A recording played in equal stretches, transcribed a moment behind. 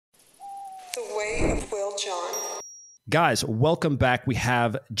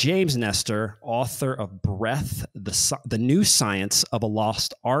the new science of a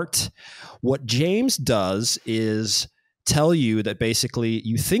lost art. What James does is tell you that basically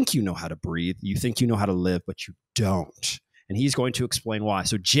you think you know how to breathe, you think you know how to live, but you don't. And he's going to explain why.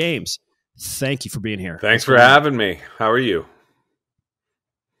 So James, thank you for being here. Thanks for having me. How are you?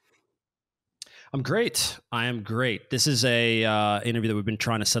 I'm great. I am great. This is a interview that we've been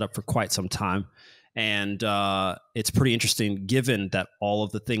trying to set up for quite some time. And it's pretty interesting given that all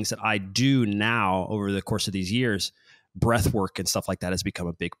of the things that I do now over the course of these years, breath work and stuff like that has become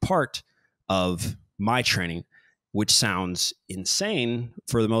a big part of my training, which sounds insane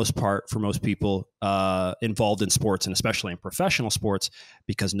for the most part for most people involved in sports and especially in professional sports,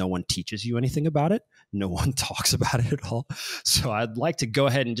 because no one teaches you anything about it. No one talks about it at all. So I'd like to go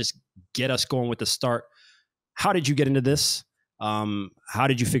ahead and just get us going with the start. How did you get into this? How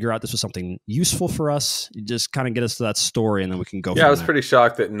did you figure out this was something useful for us? You just kind of get us to that story and then we can go. Yeah, I was pretty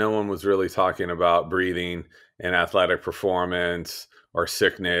shocked that no one was really talking about breathing and athletic performance or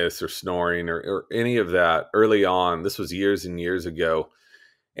sickness or snoring or any of that early on. This was years and years ago.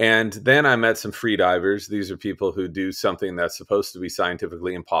 And then I met some free divers. These are people who do something that's supposed to be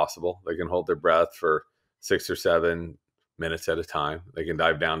scientifically impossible. They can hold their breath for 6 or 7 minutes at a time. They can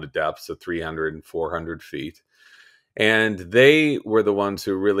dive down to depths of 300 and 400 feet. And they were the ones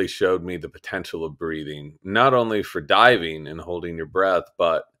who really showed me the potential of breathing, not only for diving and holding your breath,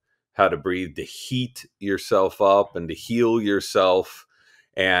 but how to breathe to heat yourself up and to heal yourself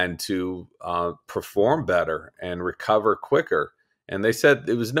and to perform better and recover quicker. And they said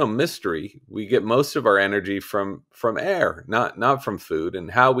it was no mystery. We get most of our energy from air, not from food. And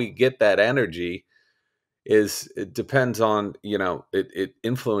how we get that energy it depends on, it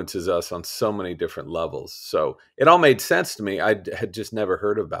influences us on so many different levels. So it all made sense to me. I had just never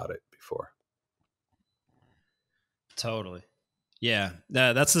heard about it before. Totally. Yeah.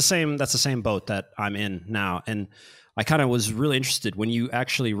 That's the same boat that I'm in now. And I kind of was really interested when you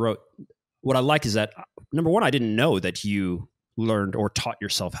actually wrote. What I like is that, number one, I didn't know that you learned or taught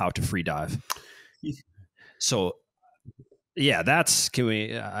yourself how to free dive. So yeah,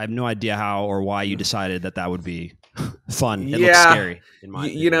 I have no idea how or why you decided that would be fun. It looks scary in my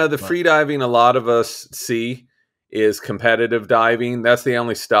opinion, the free diving a lot of us see is competitive diving. That's the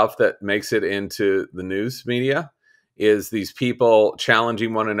only stuff that makes it into the news media, is these people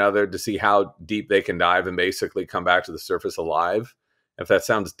challenging one another to see how deep they can dive and basically come back to the surface alive. If that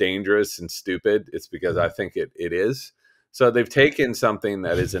sounds dangerous and stupid, it's because I think it is. So they've taken something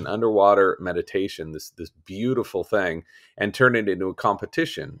that is an underwater meditation, this beautiful thing, and turned it into a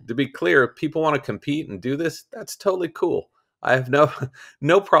competition. To be clear, if people want to compete and do this, that's totally cool. I have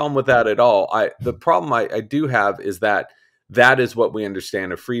no problem with that at all. The problem I do have is that is what we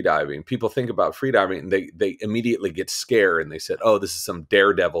understand of freediving. People think about freediving and they immediately get scared and they said, oh, this is some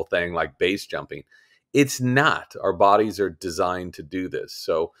daredevil thing like base jumping. It's not. Our bodies are designed to do this.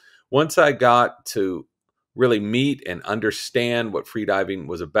 So once I got to really meet and understand what freediving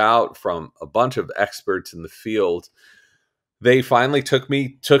was about from a bunch of experts in the field, they finally took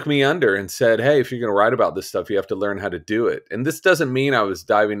me under and said, hey, if you're going to write about this stuff, you have to learn how to do it. And this doesn't mean I was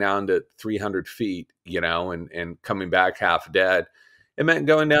diving down to 300 feet, and coming back half dead. It meant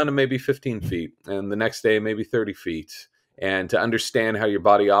going down to maybe 15 feet and the next day, maybe 30 feet. And to understand how your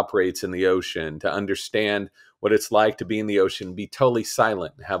body operates in the ocean, to understand what it's like to be in the ocean, be totally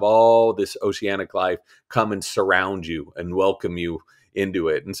silent, and have all this oceanic life come and surround you and welcome you into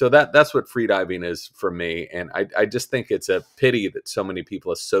it. And so that's what freediving is for me. And I just think it's a pity that so many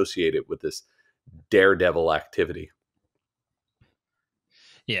people associate it with this daredevil activity.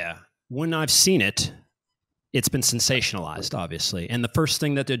 Yeah. When I've seen it, it's been sensationalized, obviously. And the first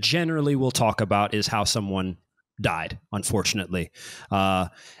thing that they generally will talk about is how someone died, unfortunately. And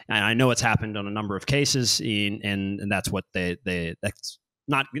I know it's happened on a number of cases, and that's what that's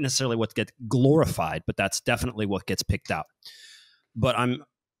not necessarily what gets glorified, but that's definitely what gets picked out. But I'm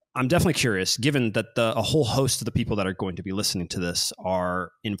definitely curious, given that a whole host of the people that are going to be listening to this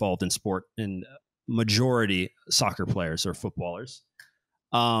are involved in sport, and majority soccer players or footballers.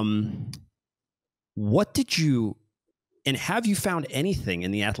 What did you, and have you found anything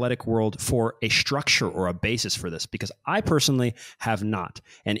in the athletic world for a structure or a basis for this? Because I personally have not.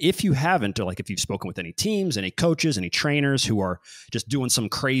 And if you haven't, or like if you've spoken with any teams, any coaches, any trainers who are just doing some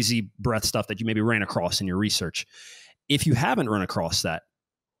crazy breath stuff that you maybe ran across in your research, if you haven't run across that,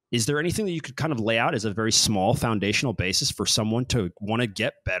 is there anything that you could kind of lay out as a very small foundational basis for someone to want to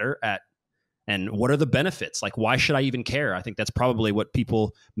get better at? And what are the benefits? Like, why should I even care? I think that's probably what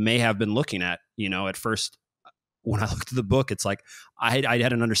people may have been looking at, at first. when I looked at the book, it's like I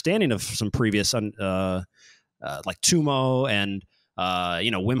had an understanding of some previous like 𝗏𝗏𝗡, and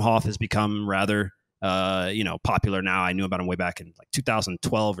Wim Hof has become rather popular now. I knew about him way back in like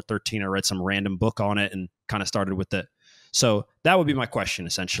 2012 or 13. I read some random book on it and kind of started with it. So that would be my question,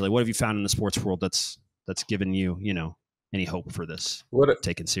 essentially. What have you found in the sports world that's given you, any hope for this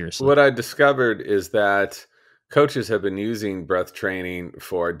taken seriously? What I discovered is that coaches have been using breath training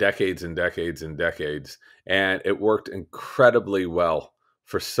for decades and decades and decades, and it worked incredibly well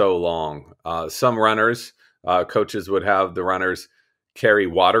for so long. Some runners, coaches would have the runners carry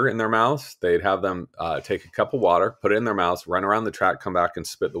water in their mouths. They'd have them take a cup of water, put it in their mouths, run around the track, come back and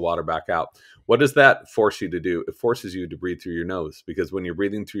spit the water back out. What does that force you to do? It forces you to breathe through your nose, because when you're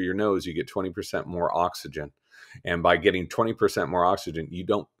breathing through your nose, you get 20% more oxygen. And by getting 20% more oxygen,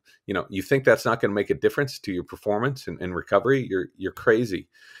 you think that's not going to make a difference to your performance and recovery. You're crazy.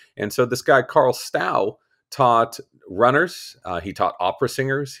 And so this guy, Carl 𝗏, taught runners, he taught opera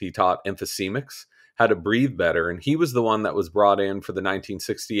singers, he taught emphysemics how to breathe better. And he was the one that was brought in for the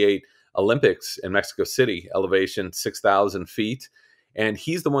 1968 Olympics in Mexico City, elevation 6,000 feet. And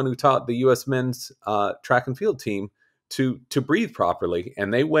he's the one who taught the U.S. men's track and field team to breathe properly.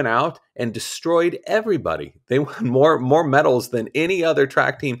 And they went out and destroyed everybody. They won more medals than any other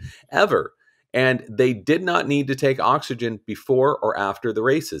track team ever. And they did not need to take oxygen before or after the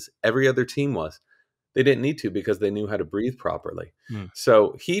races. Every other team was. They didn't need to, because they knew how to breathe properly.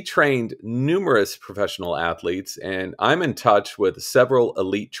 So he trained numerous professional athletes, and I'm in touch with several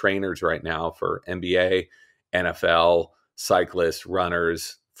elite trainers right now for NBA, NFL, cyclists,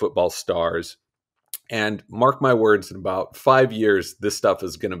 runners, football stars. And mark my words, in about 5 years, this stuff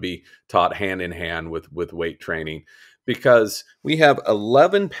is going to be taught hand in hand with weight training, because we have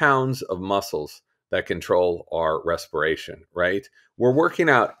 11 pounds of muscles that control our respiration, right? We're working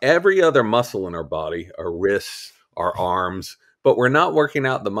out every other muscle in our body, our wrists, our arms, but we're not working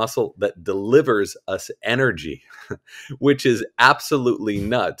out the muscle that delivers us energy, which is absolutely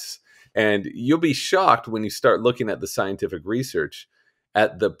nuts. And you'll be shocked when you start looking at the scientific research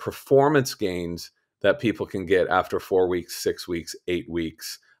at the performance gains that people can get after 4 weeks, 6 weeks, 8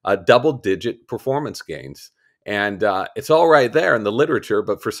 weeks, double-digit performance gains. And it's all right there in the literature,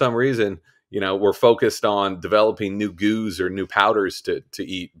 but for some reason, we're focused on developing new goos or new powders to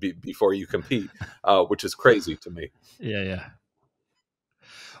eat before you compete, which is crazy to me. Yeah.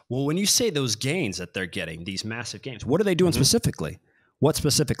 Well, when you say those gains that they're getting, these massive gains, what are they doing specifically? What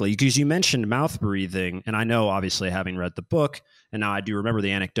specifically? Because you mentioned mouth breathing, and I know, obviously, having read the book, and now I do remember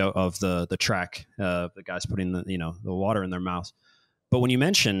the anecdote of the track, the guys putting the water in their mouths. But when you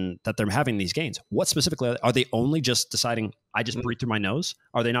mention that they're having these gains, what specifically are they? Only just deciding, I just breathe through my nose?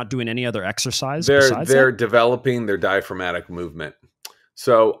 Are they not doing any other exercise? They're developing their diaphragmatic movement.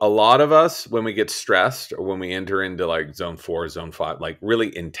 So a lot of us, when we get stressed or when we enter into like zone 4, zone 5, like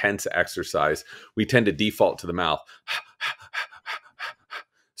really intense exercise, we tend to default to the mouth.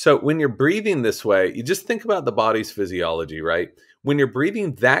 So when you're breathing this way, you just think about the body's physiology, right? When you're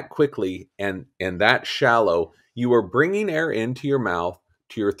breathing that quickly and that shallow, you are bringing air into your mouth,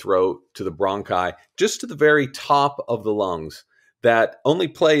 to your throat, to the bronchi, just to the very top of the lungs. That only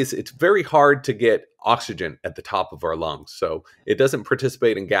plays, it's very hard to get oxygen at the top of our lungs. So it doesn't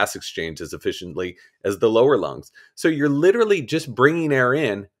participate in gas exchange as efficiently as the lower lungs. So you're literally just bringing air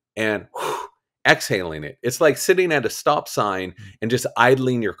in and exhaling it. It's like sitting at a stop sign and just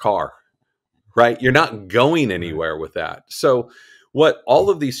idling your car, right? You're not going anywhere with that. So what all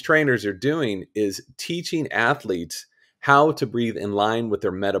of these trainers are doing is teaching athletes how to breathe in line with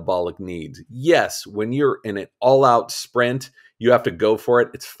their metabolic needs. Yes, when you're in an all-out sprint, you have to go for it.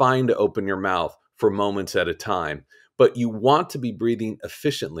 It's fine to open your mouth for moments at a time, but you want to be breathing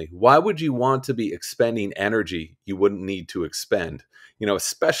efficiently. Why would you want to be expending energy you wouldn't need to expend?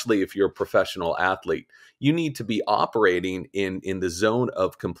 Especially if you're a professional athlete, you need to be operating in the zone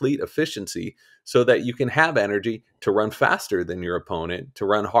of complete efficiency so that you can have energy to run faster than your opponent, to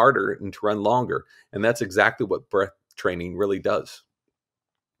run harder, and to run longer. And that's exactly what breath training really does.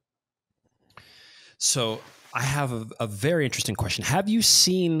 So I have a very interesting question. Have you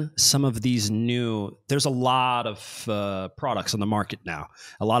seen some of these there's a lot of products on the market now.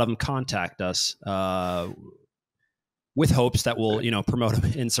 A lot of them contact us with hopes that we'll, promote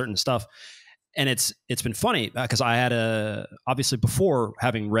them in certain stuff. And it's been funny because I had obviously before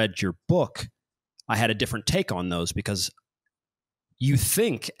having read your book, I had a different take on those, because you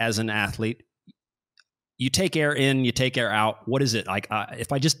think as an athlete, you take air in, you take air out. What is it like?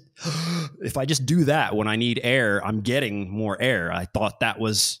 If I just do that when I need air, I'm getting more air. I thought that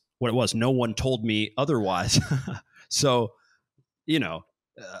was what it was. No one told me otherwise. So, go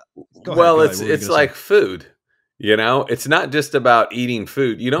ahead. It's like food. You know, it's not just about eating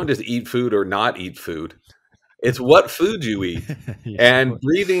food. You don't just eat food or not eat food. It's what food you eat. Yeah. And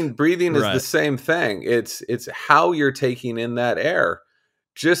breathing is the Right. same thing. It's how you're taking in that air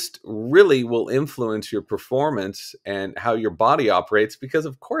just really will influence your performance and how your body operates, because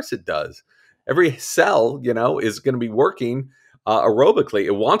of course it does. Every cell, you know, is going to be working aerobically.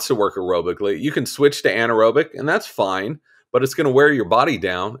 It wants to work aerobically. You can switch to anaerobic and that's fine, but it's going to wear your body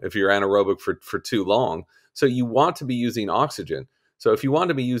down if you're anaerobic for too long. So you want to be using oxygen. So if you want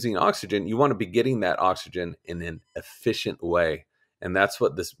to be using oxygen, you want to be getting that oxygen in an efficient way. And that's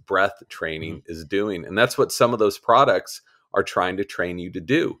what this breath training is doing. And that's what some of those products are trying to train you to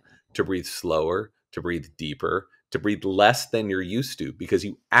do, to breathe slower, to breathe deeper, to breathe less than you're used to, because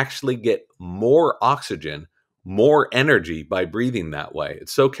you actually get more oxygen, more energy by breathing that way.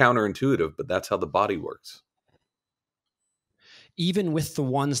 It's so counterintuitive, but that's how the body works. Even with the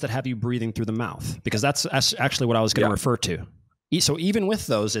ones that have you breathing through the mouth, because that's actually what I was going to refer to. So even with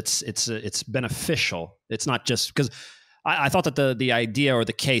those, it's beneficial. It's not just because I thought that the idea or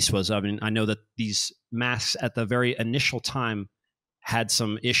the case was, I mean, I know that these masks at the very initial time had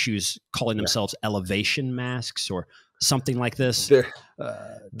some issues calling themselves elevation masks or something like this.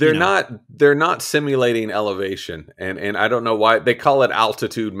 They're not simulating elevation, and I don't know why they call it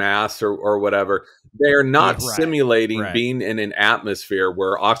altitude masks or whatever. They're not simulating being in an atmosphere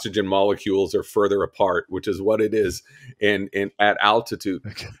where oxygen molecules are further apart, which is what it is in at altitude.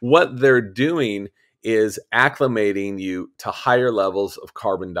 Okay. What they're doing is acclimating you to higher levels of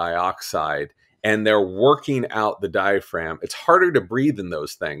carbon dioxide, and they're working out the diaphragm. It's harder to breathe in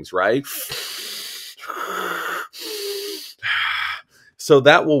those things, right? So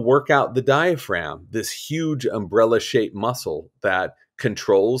that will work out the diaphragm, this huge umbrella-shaped muscle that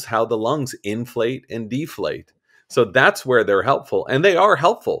controls how the lungs inflate and deflate. So that's where they're helpful, and they are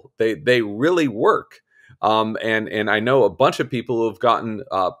helpful. They really work, and I know a bunch of people who have gotten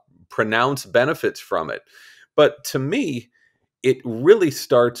pronounced benefits from it. But to me, it really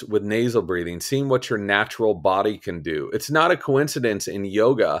starts with nasal breathing, seeing what your natural body can do. It's not a coincidence in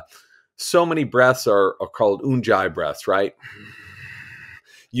yoga. So many breaths are called 𝗦𝗪𝗋𝗋 breaths, right?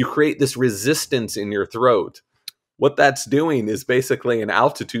 You create this resistance in your throat. What that's doing is basically an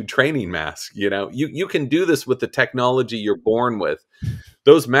altitude training mask. You know, you can do this with the technology you're born with.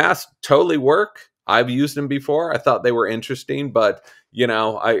 Those masks totally work. I've used them before. I thought they were interesting, but you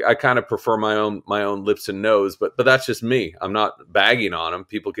know, I kind of prefer my own lips and nose. But that's just me. I'm not bagging on them.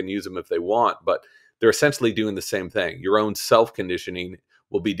 People can use them if they want, but they're essentially doing the same thing. Your own self conditioning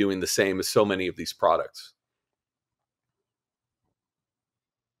will be doing the same as so many of these products.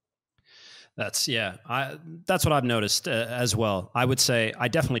 That's that's what I've noticed as well. I would say I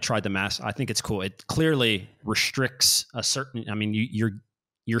definitely tried the mask. I think it's cool. It clearly restricts a certain. I mean,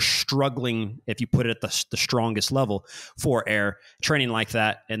 you're struggling if you put it at the strongest level for air training like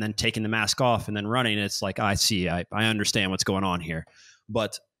that, and then taking the mask off and then running. It's like I understand what's going on here,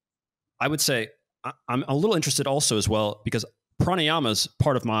 but I would say I'm a little interested also as well because pranayama is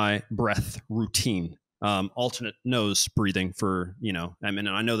part of my breath routine. Alternate nose breathing for, you know, I mean,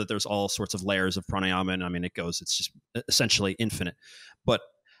 I know that there's all sorts of layers of pranayama, and I mean, it's just essentially infinite, but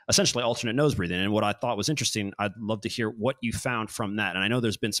essentially alternate nose breathing. And what I thought was interesting, I'd love to hear what you found from that. And I know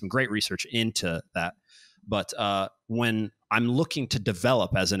there's been some great research into that, but when I'm looking to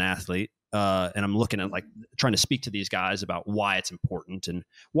develop as an athlete, and I'm looking at like trying to speak to these guys about why it's important and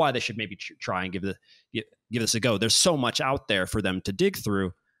why they should maybe try and give this a go. There's so much out there for them to dig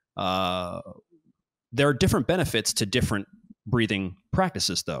through. There are different benefits to different breathing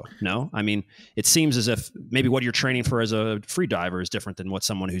practices, though. No, I mean, it seems as if maybe what you're training for as a free diver is different than what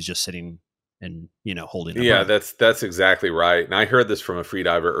someone who's just sitting and, you know, holding. Yeah, that's exactly right. And I heard this from a free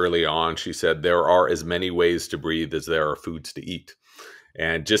diver early on. She said there are as many ways to breathe as there are foods to eat.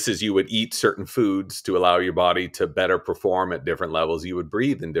 And just as you would eat certain foods to allow your body to better perform at different levels, you would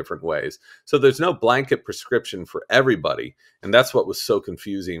breathe in different ways. So there's no blanket prescription for everybody. And that's what was so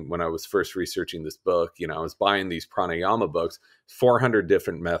confusing when I was first researching this book. You know, I was buying these pranayama books, 400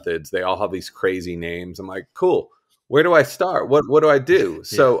 different methods. They all have these crazy names. I'm like, cool. Where do I start? What do I do? Yeah.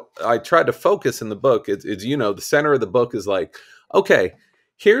 So I tried to focus in the book. It's, you know, the center of the book is like, okay,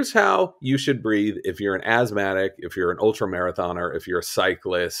 here's how you should breathe if you're an asthmatic, if you're an ultra marathoner, if you're a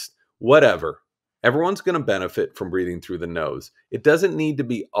cyclist, whatever. Everyone's going to benefit from breathing through the nose. It doesn't need to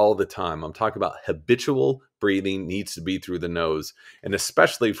be all the time. I'm talking about habitual breathing needs to be through the nose. And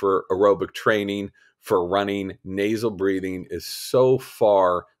especially for aerobic training, for running, nasal breathing is so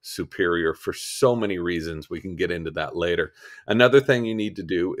far superior for so many reasons. We can get into that later. Another thing you need to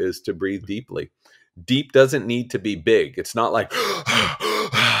do is to breathe deeply. Deep doesn't need to be big. It's not like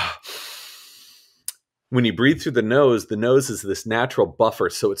when you breathe through the nose is this natural buffer,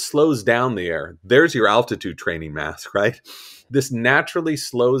 so it slows down the air. There's your altitude training mask, right? This naturally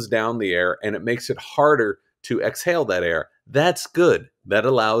slows down the air, and it makes it harder to exhale that air. That's good. That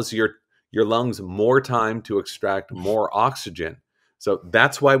allows your lungs more time to extract more oxygen. So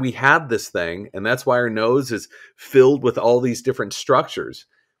that's why we have this thing, and that's why our nose is filled with all these different structures.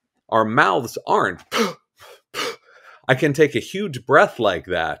 Our mouths aren't. I can take a huge breath like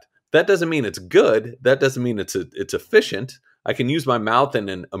that. That doesn't mean it's good. That doesn't mean it's efficient. I can use my mouth in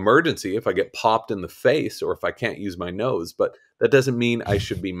an emergency if I get popped in the face or if I can't use my nose, but that doesn't mean I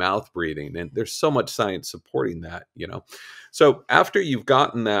should be mouth breathing. And there's so much science supporting that, you know. So after you've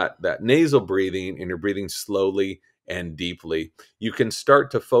gotten that nasal breathing and you're breathing slowly and deeply, you can start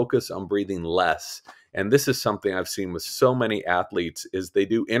to focus on breathing less. And this is something I've seen with so many athletes is they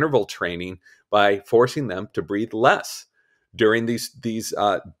do interval training by forcing them to breathe less during these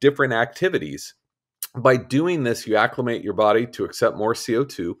different activities. By doing this, you acclimate your body to accept more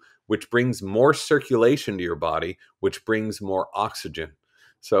CO2, which brings more circulation to your body, which brings more oxygen.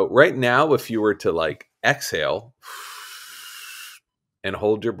 So right now, if you were to like exhale and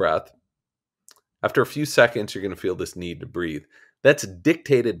hold your breath, after a few seconds, you're going to feel this need to breathe. That's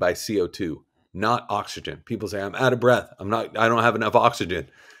dictated by CO2, not oxygen. People say, I'm out of breath. I don't have enough oxygen.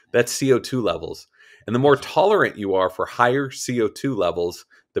 That's CO2 levels. And the more tolerant you are for higher CO2 levels,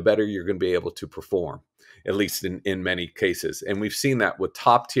 the better you're going to be able to perform, at least in many cases. And we've seen that with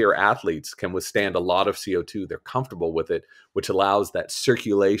top tier athletes can withstand a lot of CO2. They're comfortable with it, which allows that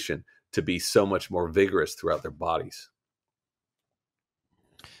circulation to be so much more vigorous throughout their bodies.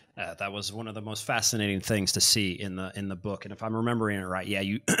 That was one of the most fascinating things to see in the book. And if I'm remembering it right, yeah,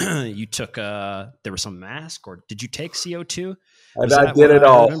 you you took there was some mask, or did you take CO2? I did it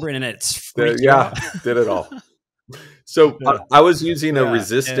all. Remembering, and it's did it all. So I was using a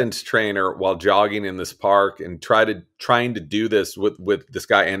resistance trainer while jogging in this park and trying to do this with this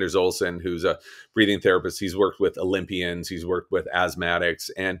guy, 𝗪𝗟𝗡, who's a breathing therapist. He's worked with Olympians. He's worked with asthmatics.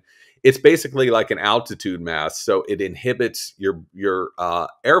 And it's basically like an altitude mask. So it inhibits your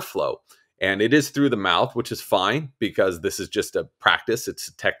airflow. And it is through the mouth, which is fine because this is just a practice. It's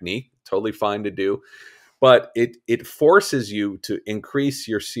a technique, totally fine to do. But it forces you to increase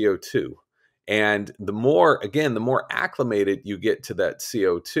your CO2. And the more acclimated you get to that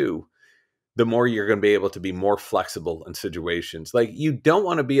CO2, the more you're going to be able to be more flexible in situations. Like you don't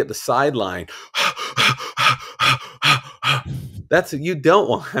want to be at the sideline. You don't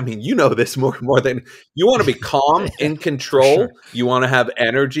want, I mean, you know this more than you want to be calm, in control. Sure. You want to have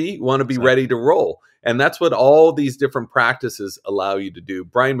energy. You want to be ready to roll. And that's what all these different practices allow you to do.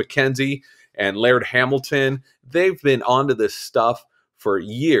 Brian McKenzie and Laird Hamilton, they've been onto this stuff for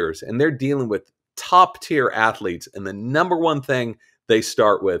years, and they're dealing with top tier athletes. And the number one thing they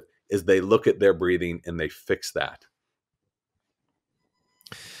start with is they look at their breathing and they fix that.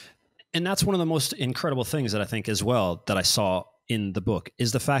 And that's one of the most incredible things that I think as well that I saw in the book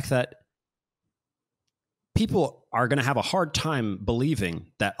is the fact that people are going to have a hard time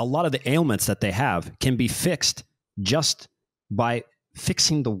believing that a lot of the ailments that they have can be fixed just by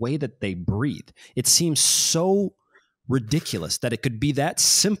fixing the way that they breathe. It seems so ridiculous that it could be that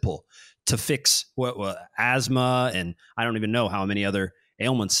simple to fix asthma, and I don't even know how many other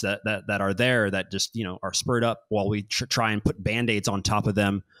ailments that are there that just, you know, are spurred up while we try and put Band-Aids on top of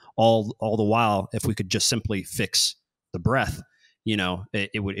them all the while. If we could just simply fix the breath, you know,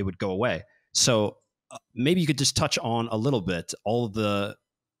 it would go away. So maybe you could just touch on a little bit all of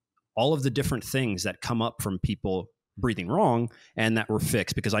the different things that come up from people breathing wrong and that were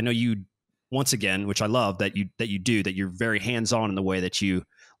fixed, because I know you, once again, which I love that you're very hands-on in the way that you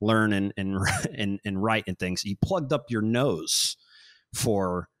learn and write and things. You plugged up your nose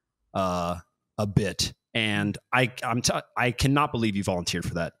for a bit, and I cannot believe you volunteered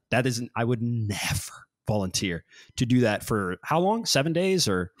for that. That isn't, I would never volunteer to do that for how long? 7 days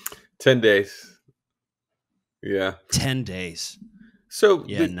or 10 days? Yeah, 10 days. So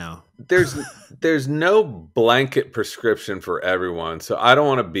yeah, no, there's no blanket prescription for everyone. So I don't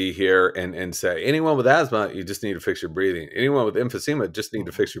want to be here and say anyone with asthma, you just need to fix your breathing. Anyone with emphysema just need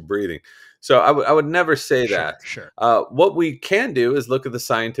to fix your breathing. So I would never say that. Sure. What we can do is look at the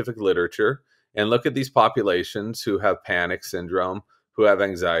scientific literature and look at these populations who have panic syndrome, who have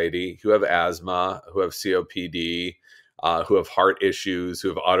anxiety, who have asthma, who have COPD, who have heart issues, who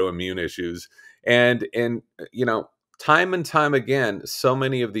have autoimmune issues, and you know. Time and time again, so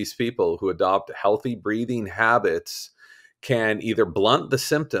many of these people who adopt healthy breathing habits can either blunt the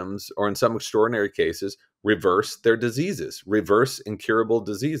symptoms or, in some extraordinary cases, reverse their diseases, reverse incurable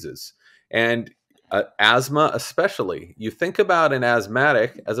diseases. And asthma especially. You think about an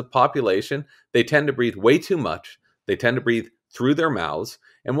asthmatic as a population, they tend to breathe way too much. They tend to breathe through their mouths.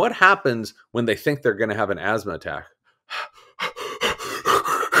 And what happens when they think they're going to have an asthma attack?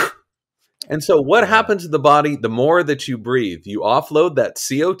 And so what happens to the body, the more that you breathe, you offload that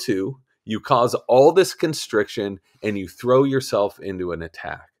CO2, you cause all this constriction, and you throw yourself into an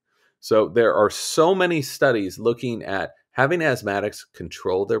attack. So there are so many studies looking at having asthmatics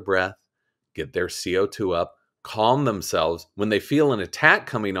control their breath, get their CO2 up, calm themselves. When they feel an attack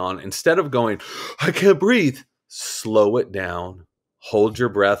coming on, instead of going, I can't breathe, slow it down, hold your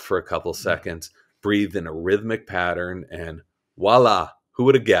breath for a couple seconds, breathe in a rhythmic pattern, and voila, who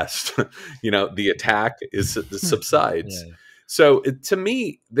would have guessed? The attack subsides. Yeah. So to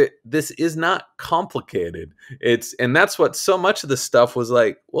me, this is not complicated. And that's what so much of the stuff was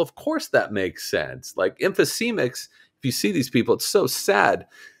like, well, of course that makes sense. Like emphysemics, if you see these people, it's so sad.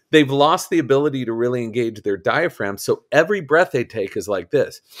 They've lost the ability to really engage their diaphragm. So every breath they take is like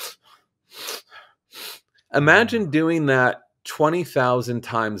this. Imagine doing that 20,000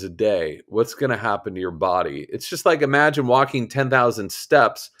 times a day. What's going to happen to your body? It's just like, imagine walking 10,000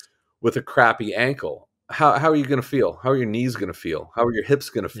 steps with a crappy ankle. How are you going to feel? How are your knees going to feel? How are your hips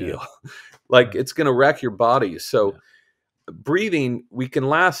going to feel? Like it's going to wreck your body. So breathing, we can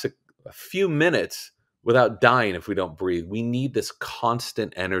last a few minutes without dying if we don't breathe. We need this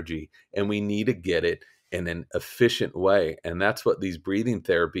constant energy, and we need to get it in an efficient way. And that's what these breathing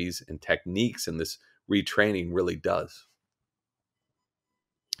therapies and techniques and this retraining really does.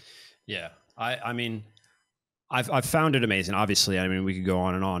 Yeah. I mean, I've found it amazing. Obviously, I mean, we could go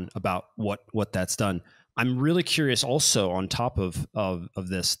on and on about what that's done. I'm really curious also on top of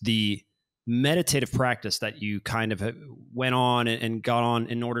this, the meditative practice that you kind of went on and got on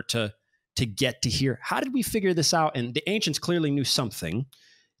in order to get to here. How did we figure this out? And the ancients clearly knew something.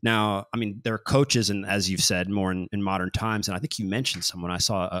 Now, I mean, there are coaches, and as you've said, more in modern times. And I think you mentioned someone. I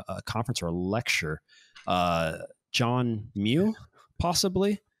saw a conference or a lecture, John Mew,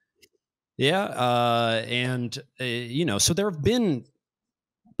 possibly. Yeah. So there have been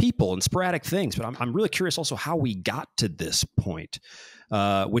people and sporadic things, but I'm really curious also how we got to this point,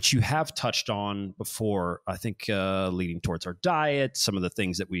 which you have touched on before, I think, leading towards our diet, some of the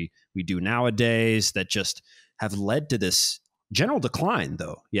things that we do nowadays that just have led to this general decline,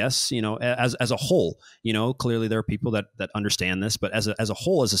 though. Yes. As a whole, clearly there are people that understand this, but as a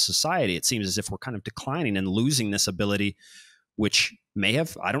whole, as a society, it seems as if we're kind of declining and losing this ability, which may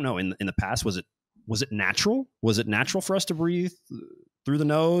have, I don't know, in the past, was it natural? Was it natural for us to breathe through the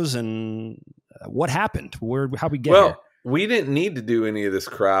nose? And what happened? How we get here? We didn't need to do any of this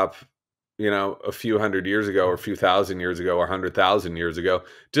crap, a few hundred years ago or a few thousand years ago or 100,000 years ago,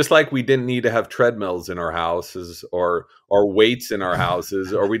 just like we didn't need to have treadmills in our houses or weights in our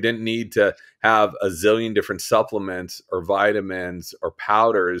houses, or we didn't need to have a zillion different supplements or vitamins or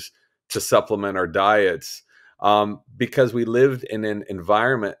powders to supplement our diets. Because we lived in an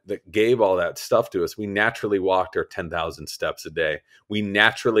environment that gave all that stuff to us. We naturally walked our 10,000 steps a day. We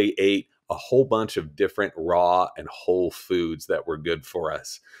naturally ate a whole bunch of different raw and whole foods that were good for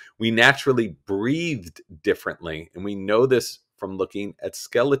us. We naturally breathed differently, and we know this from looking at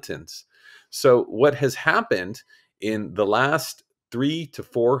skeletons. So what has happened in the last 300 to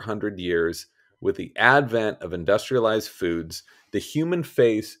 400 years with the advent of industrialized foods, the human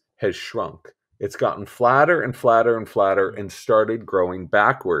face has shrunk. It's gotten flatter and flatter and flatter and started growing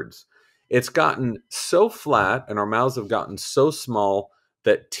backwards. It's gotten so flat and our mouths have gotten so small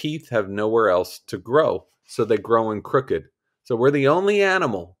that teeth have nowhere else to grow. So they grow in crooked. So we're the only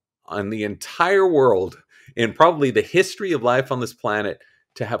animal on the entire world in probably the history of life on this planet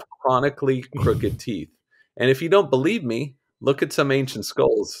to have chronically crooked teeth. And if you don't believe me, look at some ancient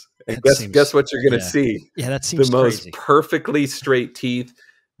skulls and guess what you're going to see. Yeah, that seems the most crazy. Perfectly straight teeth,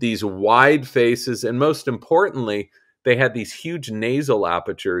 these wide faces, and most importantly, they had these huge nasal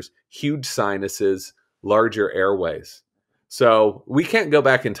apertures, huge sinuses, larger airways. So we can't go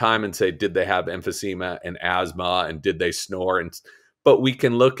back in time and say, did they have emphysema and asthma and did they snore? But we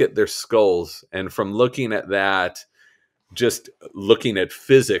can look at their skulls, and from looking at that, just looking at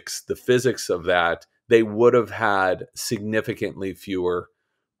physics, the physics of that, they would have had significantly fewer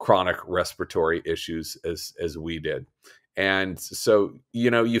chronic respiratory issues as we did. And so,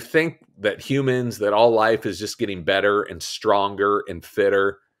 you think that humans, that all life is just getting better and stronger and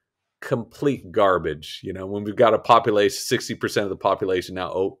fitter. Complete garbage. When we've got a population, 60% of the population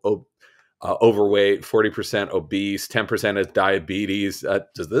now overweight, 40% obese, 10% has diabetes.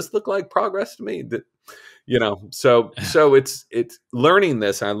 Does this look like progress to me? So it's learning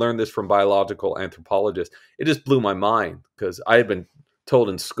this. And I learned this from biological anthropologists. It just blew my mind because I had been told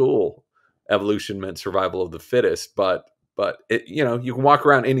in school, evolution meant survival of the fittest, but it, you know, you can walk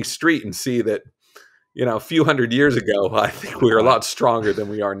around any street and see that, you know, a few hundred years ago, I think we were a lot stronger than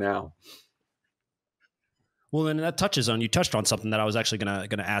we are now. Well, then that you touched on something that I was actually gonna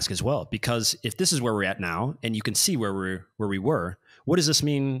ask as well, because if this is where we're at now, and you can see where we were, what does this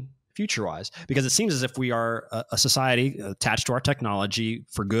mean future-wise? Because it seems as if we are a society attached to our technology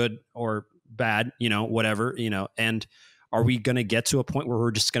for good or bad, you know, whatever, you know, and are we going to get to a point where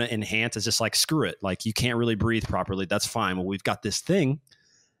we're just going to enhance? It's just like, screw it. Like, you can't really breathe properly. That's fine. Well, we've got this thing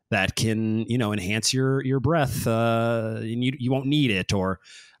that can, you know, enhance your breath. And you won't need it. Or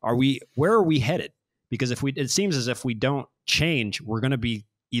where are we headed? Because it seems as if we don't change, we're going to be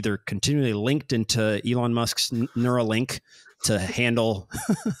either continually linked into Elon Musk's Neuralink to handle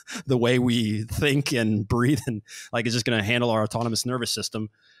the way we think and breathe, and like it's just going to handle our autonomous nervous system.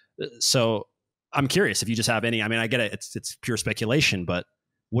 So I'm curious if you just have any. I mean, I get it; it's pure speculation, but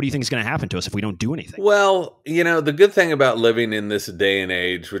what do you think is going to happen to us if we don't do anything? Well, you know, the good thing about living in this day and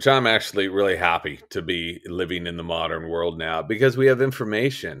age, which I'm actually really happy to be living in the modern world now, because we have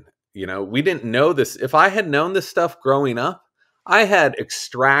information. You know, we didn't know this. If I had known this stuff growing up, I had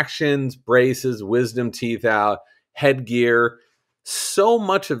extractions, braces, wisdom teeth out, headgear. So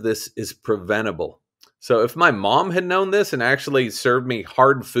much of this is preventable. So if my mom had known this and actually served me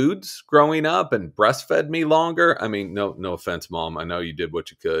hard foods growing up and breastfed me longer, I mean, no offense, Mom. I know you did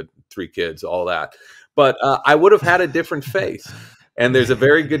what you could, 3 kids, all that. But I would have had a different face. And there's a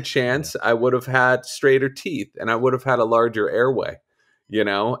very good chance I would have had straighter teeth and I would have had a larger airway, you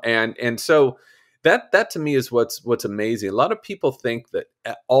know? And so that to me is what's amazing. A lot of people think that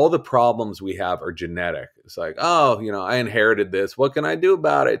all the problems we have are genetic. It's like, oh, you know, I inherited this. What can I do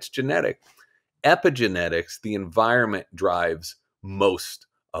about it? It's genetic. Epigenetics, the environment drives most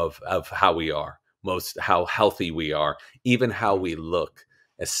of how we are, how healthy we are, even how we look,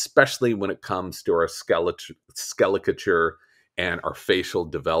 especially when it comes to our skeleture and our facial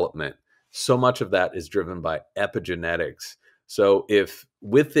development. So much of that is driven by epigenetics. So if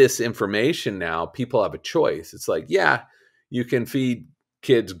with this information now, people have a choice. It's like, yeah, you can feed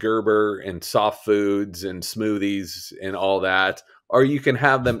kids Gerber and soft foods and smoothies and all that, or you can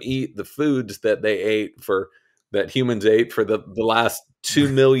have them eat the foods that humans ate for the last 2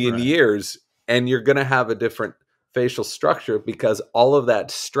 million Right. years. And you're going to have a different facial structure because all of that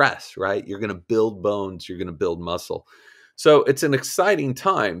stress, right? You're going to build bones, you're going to build muscle. So it's an exciting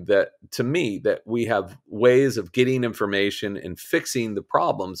time to me, that we have ways of getting information and fixing the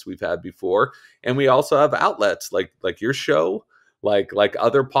problems we've had before. And we also have outlets like your show, like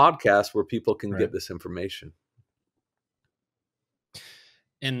other podcasts where people can get this information.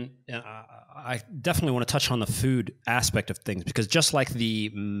 And I definitely want to touch on the food aspect of things, because just like the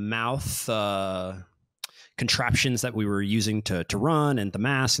mouth contraptions that we were using to run, and the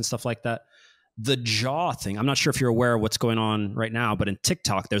mask and stuff like that, the jaw thing, I'm not sure if you're aware of what's going on right now, but in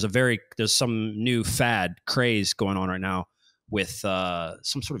TikTok, there's some new craze going on right now with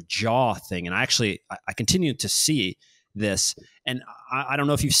some sort of jaw thing. And I continue to see this. And I don't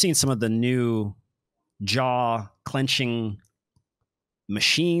know if you've seen some of the new jaw clenching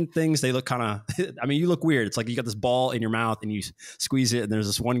machine things. They look kind of, I mean, you look weird. It's like you got this ball in your mouth and you squeeze it. And there's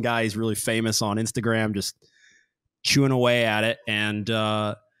this one guy, he's really famous on Instagram, just chewing away at it. And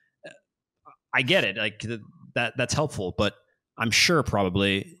I get it. Like that's helpful, but I'm sure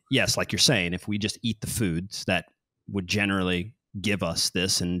probably, yes, like you're saying, if we just eat the foods that would generally give us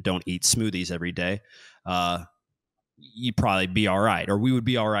this and don't eat smoothies every day, you'd probably be all right, or we would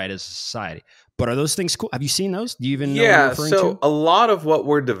be all right as a society. But are those things cool? Have you seen those? Do you even know what I'm referring to? A lot of what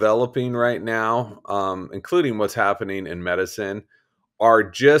we're developing right now, including what's happening in medicine,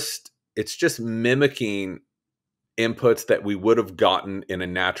 it's just mimicking inputs that we would have gotten in a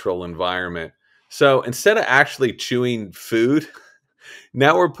natural environment. So instead of actually chewing food,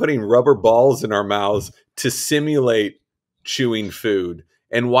 now we're putting rubber balls in our mouths to simulate chewing food.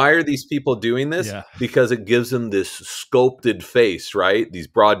 And why are these people doing this? Yeah. Because it gives them this sculpted face, right? These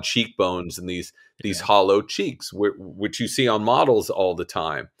broad cheekbones and these hollow cheeks, which you see on models all the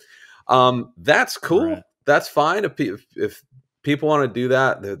time. That's cool. Right. That's fine. If people want to do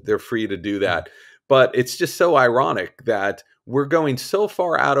that, they're free to do that. But it's just so ironic that we're going so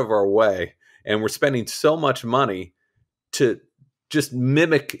far out of our way and we're spending so much money to just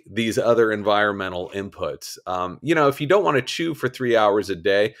mimic these other environmental inputs. You know, if you don't want to chew for 3 hours a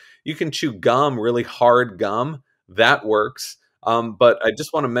day, you can chew gum, really hard gum. That works. But I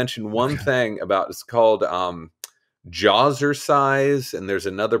just want to mention one thing about, it's called Jazzercise. And there's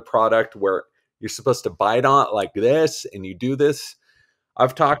another product where you're supposed to bite on it like this, and you do this.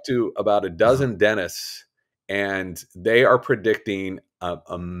 I've talked to about a dozen dentists, and they are predicting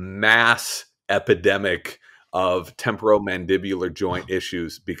a mass epidemic of temporomandibular joint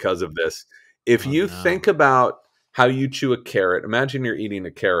issues because of this. If Oh you no. think about how you chew a carrot, imagine you're eating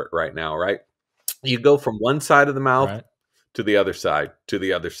a carrot right now, right? You go from one side of the mouth Right. to the other side, to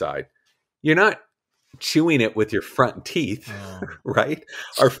the other side. You're not chewing it with your front teeth, Oh. right?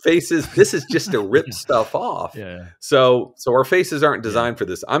 Our faces, this is just to rip stuff off. Yeah. So our faces aren't Yeah. designed for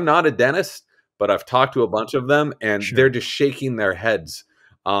this. I'm not a dentist, but I've talked to a bunch of them, and they're Sure. just shaking their heads.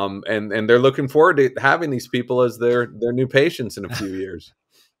 And they're looking forward to having these people as their new patients in a few years.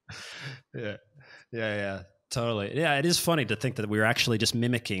 Yeah. Yeah. Totally. Yeah. It is funny to think that we're actually just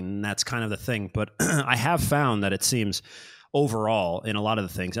mimicking. And that's kind of the thing. But I have found that it seems overall in a lot of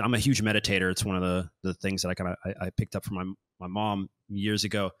the things, and I'm a huge meditator. It's one of the things that I picked up from my mom years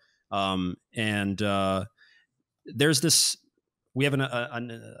ago. There's this, we have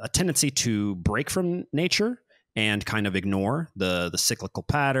a tendency to break from nature and kind of ignore the cyclical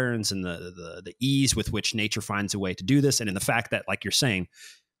patterns and the ease with which nature finds a way to do this. And in the fact that, like you're saying,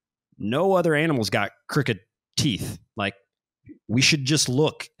 no other animals got crooked teeth. Like, we should just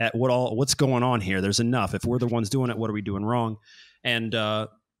look at what's going on here. There's enough. If we're the ones doing it, what are we doing wrong? And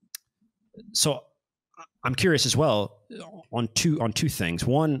so I'm curious as well on two things.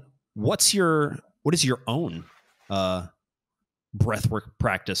 One, what is your own breathwork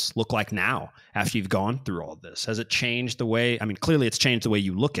practice look like now after you've gone through all of this? Has it changed the way, I mean, clearly it's changed the way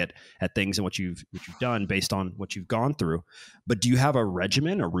you look at things and what you've done based on what you've gone through, but do you have a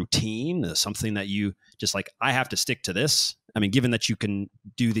regimen, a routine, something that you just like, I have to stick to this? I mean, given that you can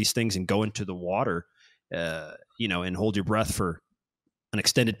do these things and go into the water, and hold your breath for an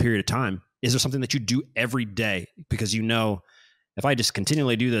extended period of time, is there something that you do every day? Because if I just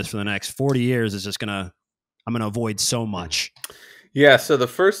continually do this for the next 40 years, I'm going to avoid so much. Yeah. So the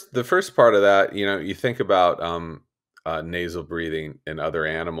first part of that, you think about nasal breathing in other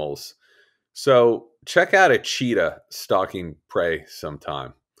animals. So check out a cheetah stalking prey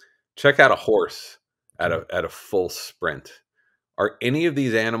sometime. Check out a horse at a full sprint. Are any of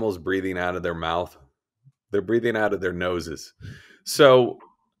these animals breathing out of their mouth? They're breathing out of their noses. So,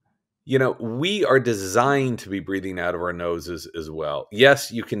 we are designed to be breathing out of our noses as well.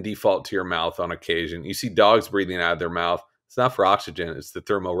 Yes, you can default to your mouth on occasion. You see dogs breathing out of their mouth. It's not for oxygen. It's to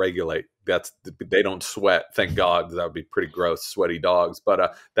thermoregulate. They don't sweat. Thank God. That would be pretty gross, sweaty dogs.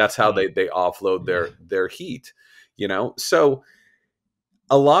 But that's how they offload their heat, So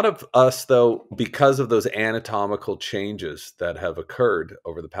a lot of us, though, because of those anatomical changes that have occurred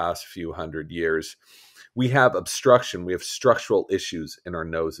over the past few hundred years, we have obstruction. We have structural issues in our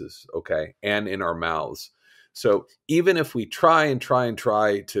noses, okay, and in our mouths. So even if we try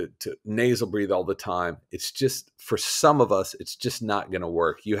to nasal breathe all the time, it's just, for some of us, it's just not going to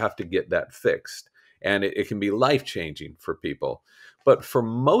work. You have to get that fixed. And it can be life-changing for people. But for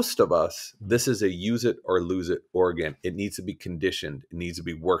most of us, this is a use it or lose it organ. It needs to be conditioned. It needs to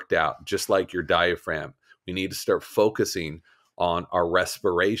be worked out, just like your diaphragm. We need to start focusing on our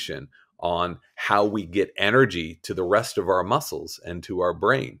respiration, on how we get energy to the rest of our muscles and to our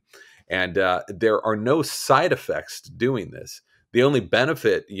brain. And there are no side effects to doing this. The only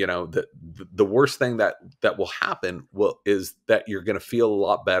benefit, the worst thing that will happen is that you're going to feel a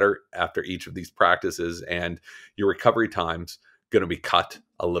lot better after each of these practices, and your recovery time's going to be cut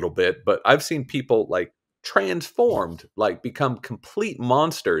a little bit. But I've seen people like transformed, like become complete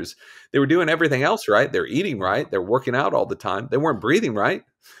monsters. They were doing everything else right. They're eating right. They're working out all the time. They weren't breathing right.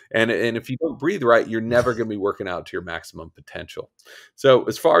 And if you don't breathe right, you're never going to be working out to your maximum potential. So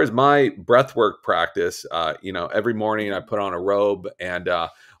as far as my breathwork practice, every morning I put on a robe and a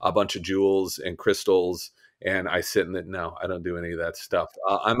bunch of jewels and crystals, and I sit in it. No, I don't do any of that stuff.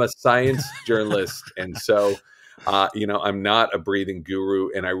 I'm a science journalist. And so I'm not a breathing guru,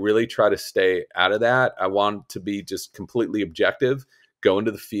 and I really try to stay out of that. I want to be just completely objective, go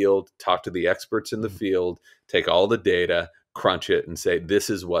into the field, talk to the experts in the field, take all the data, crunch it, and say, this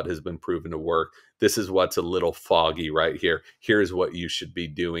is what has been proven to work. This is what's a little foggy right here. Here's what you should be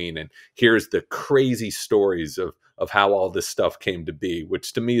doing. And here's the crazy stories of how all this stuff came to be,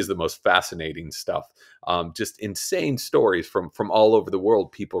 which to me is the most fascinating stuff. Just insane stories from all over the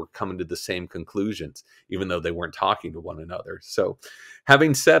world. People are coming to the same conclusions, even though they weren't talking to one another. So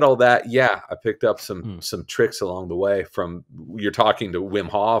having said all that, yeah, I picked up some tricks along the way from, you're talking to Wim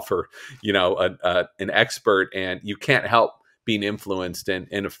Hof or, an expert, and you can't help being influenced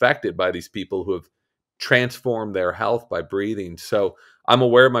and affected by these people who have transformed their health by breathing. So I'm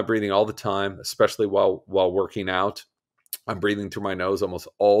aware of my breathing all the time, especially while working out. I'm breathing through my nose almost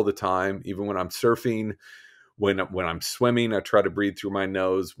all the time, even when I'm surfing, When I'm swimming, I try to breathe through my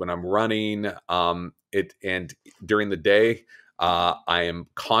nose. When I'm running, and during the day, I am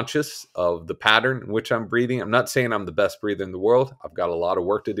conscious of the pattern in which I'm breathing. I'm not saying I'm the best breather in the world. I've got a lot of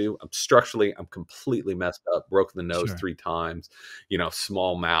work to do. I'm completely messed up, broken the nose 3 times,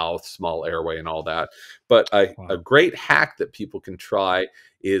 small mouth, small airway and all that. But a great hack that people can try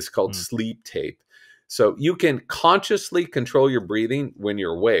is called sleep tape. So you can consciously control your breathing when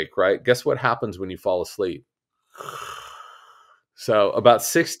you're awake, right? Guess what happens when you fall asleep? So about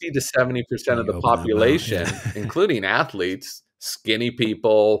 60 to 70% of the population, including athletes, skinny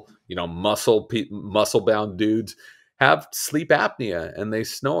people, muscle-bound dudes, have sleep apnea, and they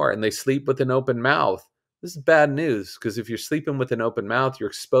snore and they sleep with an open mouth. This is bad news, because if you're sleeping with an open mouth, you're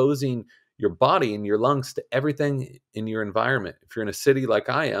exposing your body and your lungs to everything in your environment. If you're in a city like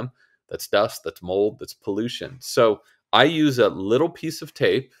I am, that's dust, that's mold, that's pollution. So I use a little piece of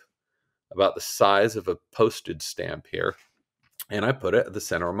tape about the size of a postage stamp here, and I put it at the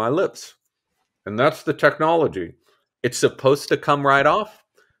center of my lips. And that's the technology. It's supposed to come right off.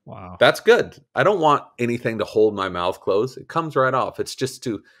 Wow. That's good. I don't want anything to hold my mouth closed. It comes right off. It's just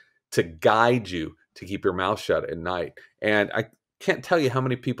to guide you to keep your mouth shut at night. And I can't tell you how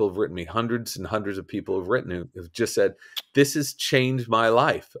many people have written me. Hundreds and hundreds of people have written who have just said, this has changed my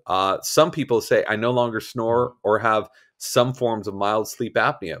life. Some people say, I no longer snore or have some forms of mild sleep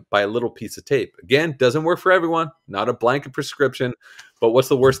apnea by a little piece of tape. Again, doesn't work for everyone, not a blanket prescription, but what's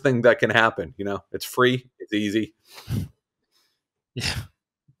the worst thing that can happen? It's free, it's easy. Yeah.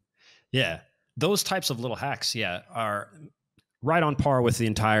 Yeah. Those types of little hacks, are right on par with the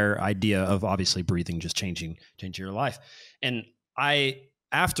entire idea of obviously breathing, just changing your life. And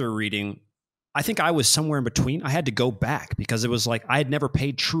after reading, I think I was somewhere in between. I had to go back because it was like I had never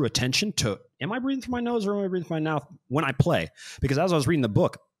paid true attention to, am I breathing through my nose or am I breathing through my mouth when I play? Because as I was reading the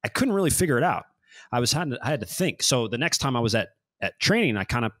book, I couldn't really figure it out. I had to think. So the next time I was at training, I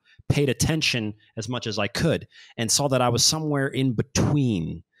kind of paid attention as much as I could and saw that I was somewhere in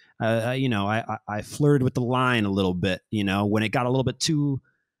between. I flirted with the line a little bit, when it got a little bit too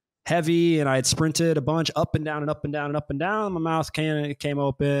heavy and I had sprinted a bunch up and down and up and down and up and down. My mouth came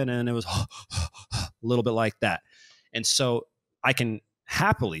open and it was a little bit like that. And so I can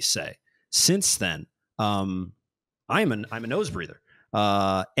happily say since then, I'm a nose breather.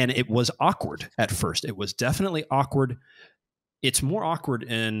 And it was awkward at first. It was definitely awkward. It's more awkward.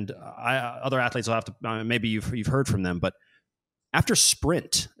 And other athletes will have to, maybe you've heard from them, but after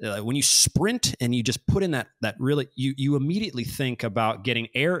sprint, when you sprint and you just put in that really, you immediately think about getting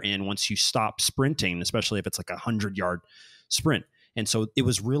air in once you stop sprinting, especially if it's like 100-yard sprint. And so it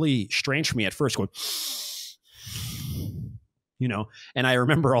was really strange for me at first going, and I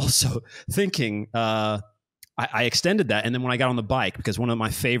remember also thinking, I extended that. And then when I got on the bike, because one of my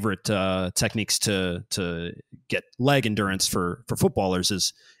favorite techniques to get leg endurance for footballers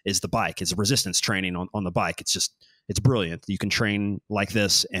is the bike. It's resistance training on the bike. It's brilliant. You can train like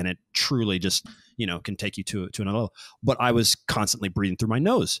this and it truly just, can take you to another level. But I was constantly breathing through my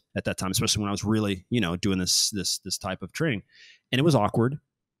nose at that time, especially when I was really, doing this type of training, and it was awkward.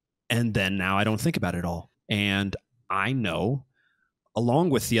 And then now I don't think about it at all. And I know, along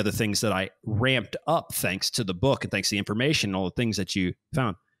with the other things that I ramped up thanks to the book and thanks to the information and all the things that you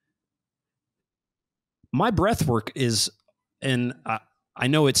found, my breath work is, and I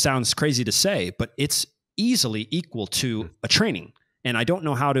know it sounds crazy to say, but it's easily equal to a training. And I don't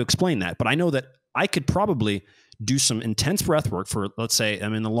know how to explain that, but I know that I could probably do some intense breath work for, let's say, the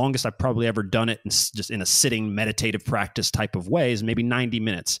longest I've probably ever done it just in a sitting meditative practice type of way is maybe 90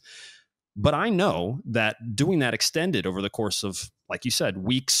 minutes. But I know that doing that extended over the course of, like you said,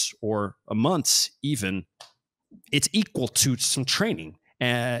 weeks or months even, it's equal to some training,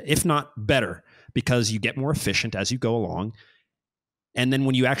 if not better, because you get more efficient as you go along. And then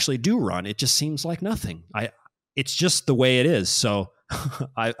when you actually do run, it just seems like nothing. It's just the way it is. So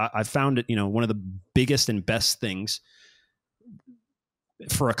I found it, one of the biggest and best things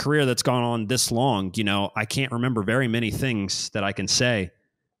for a career that's gone on this long. I can't remember very many things that I can say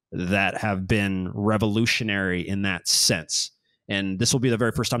that have been revolutionary in that sense. And this will be the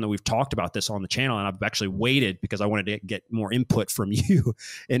very first time that we've talked about this on the channel. And I've actually waited because I wanted to get more input from you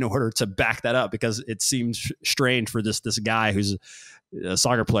in order to back that up, because it seems strange for this guy who's a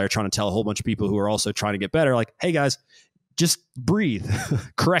soccer player trying to tell a whole bunch of people who are also trying to get better, like, hey guys, just breathe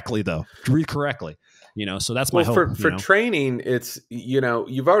correctly though. Breathe correctly. So that's my hope. For training, it's,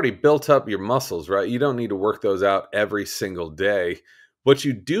 you've already built up your muscles, right? You don't need to work those out every single day. What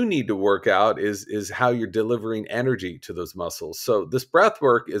you do need to work out is how you're delivering energy to those muscles. So this breath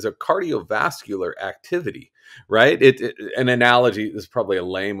work is a cardiovascular activity, right? An analogy is probably a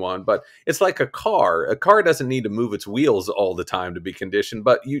lame one, but it's like a car. A car doesn't need to move its wheels all the time to be conditioned,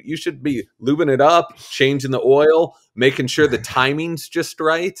 but you should be lubing it up, changing the oil, making sure the timing's just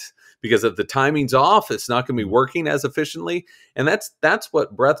right. Because if the timing's off, it's not going to be working as efficiently. And that's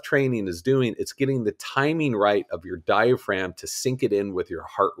what breath training is doing. It's getting the timing right of your diaphragm to sync it in with your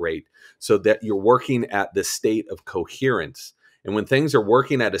heart rate so that you're working at the state of coherence. And when things are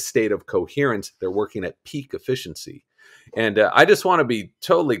working at a state of coherence, they're working at peak efficiency. And I just want to be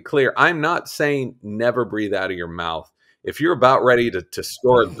totally clear. I'm not saying never breathe out of your mouth. If you're about ready to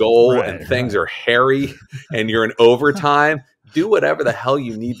score a goal and things are hairy and you're in overtime, do whatever the hell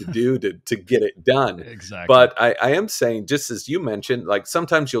you need to do to get it done. Exactly. But I am saying, just as you mentioned, like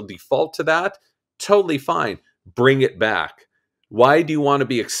sometimes you'll default to that. Totally fine. Bring it back. Why do you want to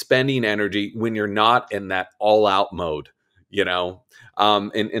be expending energy when you're not in that all out mode? You know?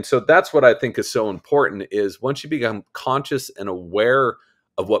 And so that's what I think is so important is once you become conscious and aware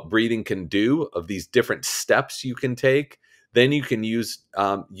of what breathing can do, of these different steps you can take, then you can use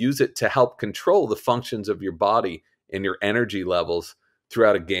it to help control the functions of your body and your energy levels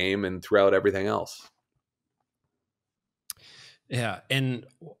throughout a game and throughout everything else. Yeah. And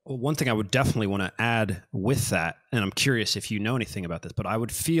one thing I would definitely want to add with that, and I'm curious if you know anything about this, but I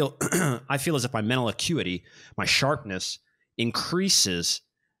would feel, I feel as if my mental acuity, my sharpness increases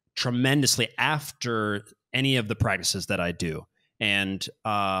tremendously after any of the practices that I do. And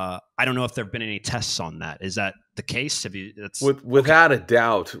I don't know if there have been any tests on that. Is that the case? Have you? Without a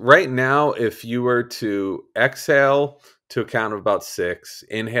doubt. Right now, if you were to exhale to a count of about 6,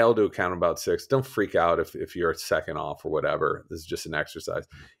 inhale to a count of about 6, don't freak out if you're a second off or whatever. This is just an exercise.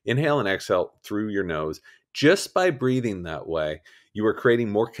 Inhale and exhale through your nose. Just by breathing that way, you are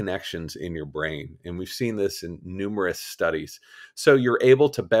creating more connections in your brain. And we've seen this in numerous studies. So you're able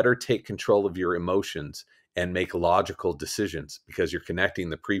to better take control of your emotions and make logical decisions because you're connecting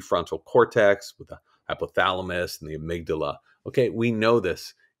the prefrontal cortex with the hypothalamus and the amygdala. Okay, we know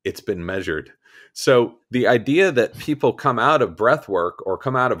this. It's been measured. So the idea that people come out of breath work or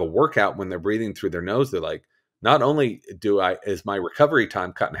come out of a workout when they're breathing through their nose, they're like, not only is my recovery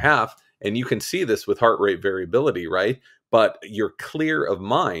time cut in half, and you can see this with heart rate variability, right? But you're clear of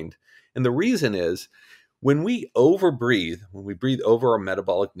mind. And the reason is when we overbreathe, when we breathe over our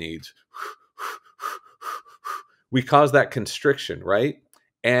metabolic needs, we cause that constriction, right?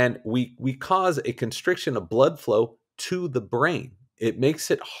 And we cause a constriction of blood flow to the brain. It makes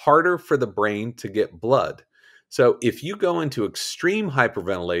it harder for the brain to get blood. So if you go into extreme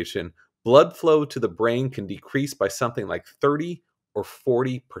hyperventilation, blood flow to the brain can decrease by something like 30 or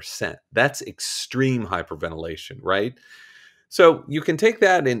 40%. That's extreme hyperventilation, right? So you can take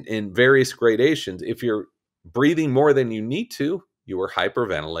that in various gradations. If you're breathing more than you need to, you are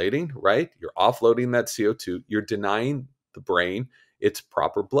hyperventilating, right? You're offloading that CO2. You're denying the brain its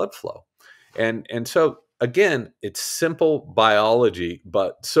proper blood flow. And so, again, it's simple biology,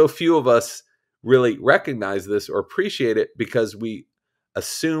 but so few of us really recognize this or appreciate it because we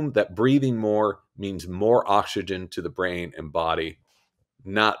assume that breathing more means more oxygen to the brain and body.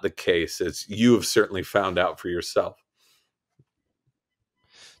 Not the case, as you have certainly found out for yourself.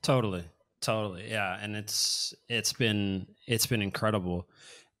 Totally. Yeah. And it's been incredible.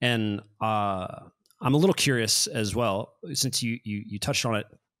 And I'm a little curious as well, since you touched on it.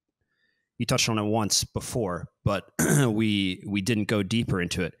 You touched on it once before, but we didn't go deeper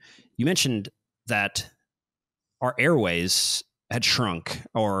into it. You mentioned that our airways had shrunk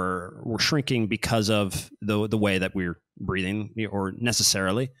or were shrinking because of the way that we're breathing, or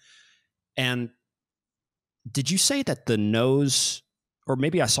necessarily. And did you say that the nose, or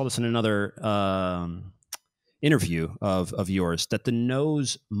maybe I saw this in another interview of yours, that the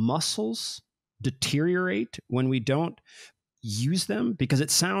nose muscles deteriorate when we don't use them? Because it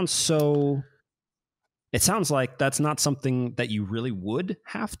sounds like that's not something that you really would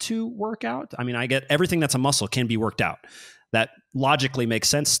have to work out. I mean, I get everything that's a muscle can be worked out. That logically makes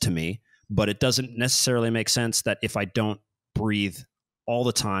sense to me, but it doesn't necessarily make sense that if I don't breathe all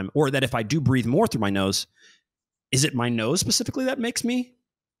the time, or that if I do breathe more through my nose, is it my nose specifically that makes me,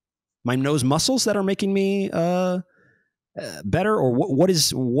 my nose muscles that are making me better, or what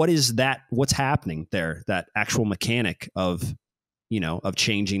is that? What's happening there? That actual mechanic of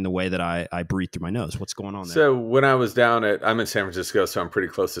changing the way that I breathe through my nose. What's going on there? So when I was I'm in San Francisco, so I'm pretty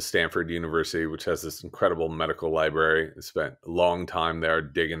close to Stanford University, which has this incredible medical library. I spent a long time there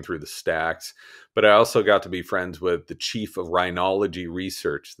digging through the stacks, but I also got to be friends with the chief of rhinology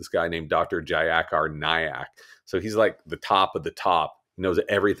research, this guy named Dr. 𝗪𝗪𝗪𝗀. So he's like the top of the top He knows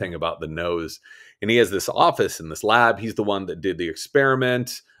everything about the nose. And he has this office in this lab. He's the one that did the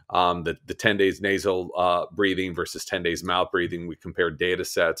experiment, the 10 days nasal breathing versus 10 days mouth breathing. We compared data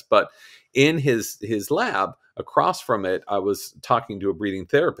sets. But in his lab, across from it, I was talking to a breathing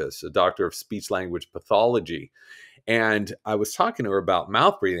therapist, a doctor of speech-language pathology. And I was talking to her about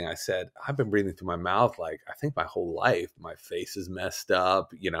mouth breathing. I said, I've been breathing through my mouth like I think my whole life. My face is messed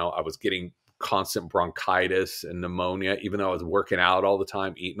up. You know, I was getting constant bronchitis and pneumonia, even though I was working out all the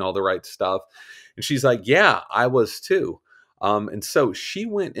time, eating all the right stuff. And she's like, yeah, I was too. And so she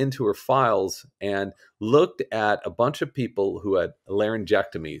went into her files and looked at a bunch of people who had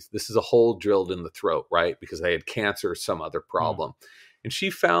laryngectomies. This is a hole drilled in the throat, right? Because they had cancer or some other problem. And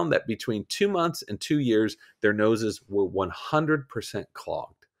she found that between 2 months and 2 years, their noses were 100%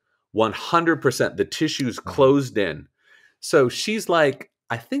 clogged. 100%. The tissues closed in. So she's like,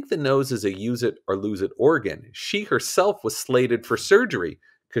 I think the nose is a use it or lose it organ. She herself was slated for surgery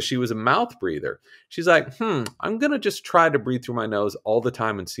because she was a mouth breather. She's like, I'm going to just try to breathe through my nose all the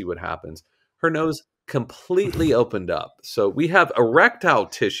time and see what happens. Her nose completely opened up. So we have erectile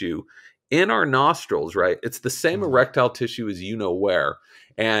tissue in our nostrils, right? It's the same erectile tissue as you know where.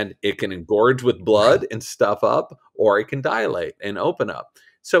 And it can engorge with blood and stuff up, or it can dilate and open up.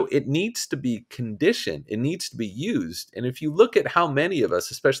 So it needs to be conditioned. It needs to be used. And if you look at how many of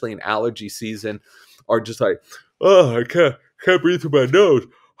us, especially in allergy season, are just like, oh, I can't breathe through my nose.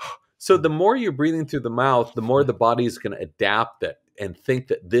 So the more you're breathing through the mouth, the more the body is going to adapt that and think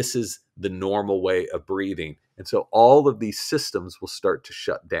that this is the normal way of breathing. And so all of these systems will start to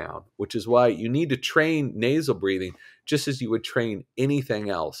shut down, which is why you need to train nasal breathing just as you would train anything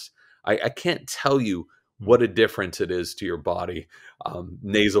else. I can't tell you what a difference it is to your body,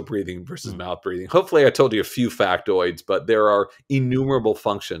 nasal breathing versus mouth breathing. Hopefully I told you a few factoids, but there are innumerable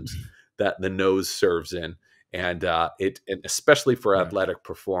functions that the nose serves in. And and especially for athletic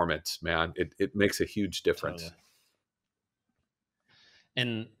performance, man, it makes a huge difference. Totally.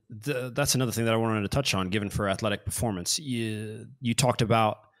 And that's another thing that I wanted to touch on, given for athletic performance. You talked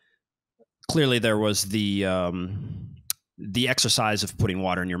about, clearly there was the exercise of putting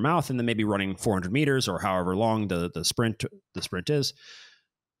water in your mouth and then maybe running 400 meters or however long the sprint is,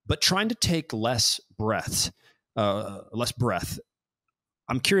 but trying to take less breath.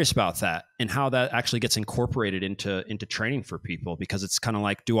 I'm curious about that and how that actually gets incorporated into training for people, because it's kind of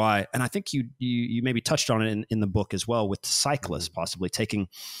like, and I think you maybe touched on it in the book as well, with cyclists possibly taking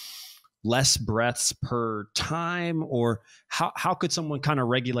less breaths per time, or how could someone kind of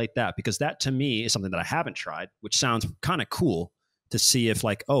regulate that? Because that to me is something that I haven't tried, which sounds kind of cool to see if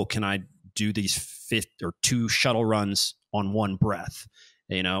like, oh, can I do these 2 shuttle runs on 1 breath,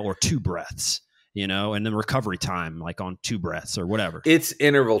 or 2 breaths, and then recovery time, like on 2 breaths or whatever. It's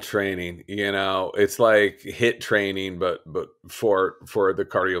interval training, it's like HIIT training, but for the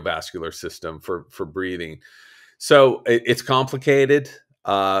cardiovascular system, for breathing. So it's complicated.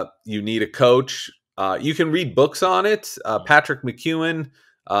 You need a coach. You can read books on it. Patrick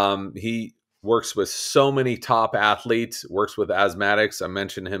𝗦𝘂𝗯𝘀𝗰🙂, he works with so many top athletes, works with asthmatics. I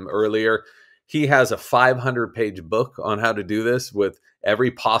mentioned him earlier. He has a 500-page book on how to do this with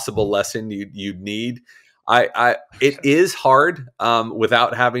every possible lesson you'd need. It is hard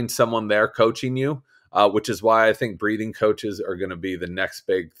without having someone there coaching you, which is why I think breathing coaches are going to be the next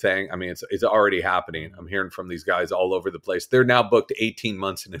big thing. I mean, it's already happening. I'm hearing from these guys all over the place. They're now booked 18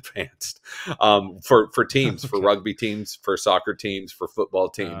 months in advance for teams, for rugby teams, for soccer teams, for football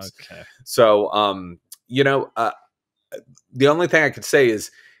teams. Okay. So, the only thing I could say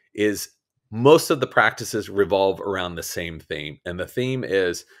is most of the practices revolve around the same theme. And the theme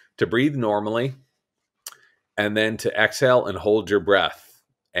is to breathe normally and then to exhale and hold your breath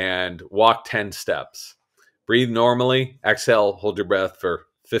and walk 10 steps. Breathe normally, exhale, hold your breath for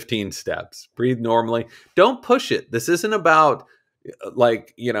 15 steps. Breathe normally. Don't push it. This isn't about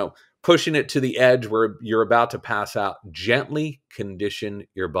pushing it to the edge where you're about to pass out. Gently condition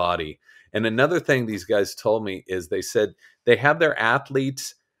your body. And another thing these guys told me is they said they have their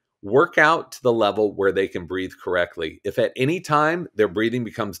athletes work out to the level where they can breathe correctly. If at any time their breathing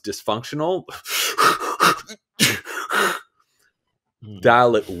becomes dysfunctional,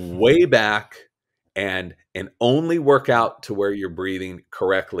 dial it way back and only work out to where you're breathing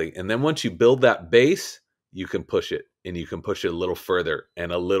correctly. And then once you build that base, you can push it, and you can push it a little further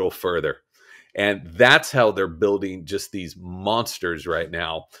and a little further. And that's how they're building just these monsters right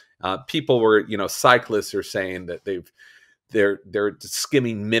now. People were, cyclists are saying that they're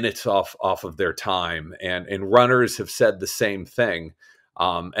skimming minutes off of their time, and runners have said the same thing.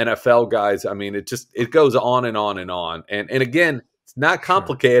 NFL guys, I mean, it goes on and on and on. And again, it's not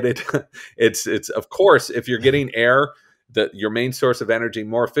complicated. It's of course, if you're getting air, your main source of energy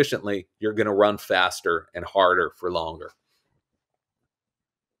more efficiently, you're going to run faster and harder for longer.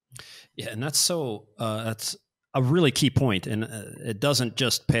 Yeah, and that's a really key point, and it doesn't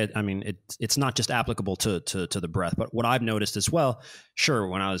just pay. I mean, it's not just applicable to the breath, but what I've noticed as well. Sure,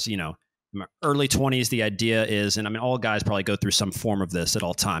 when I was in my early 20s, the idea is, and I mean, all guys probably go through some form of this at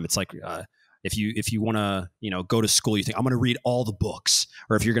all time. It's like if you want to go to school, you think I'm going to read all the books,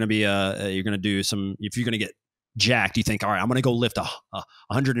 or if you're going to be you're going to do some, if you're going to get jacked, you think, all right, I'm going to go lift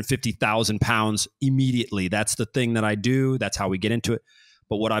 150,000 pounds immediately. That's the thing that I do. That's how we get into it.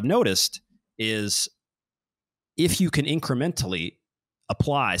 But what I've noticed is if you can incrementally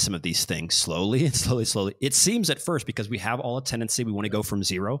apply some of these things slowly, it seems at first, because we have all a tendency, we want to go from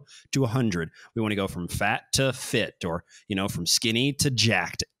 0 to 100. We want to go from fat to fit, or, from skinny to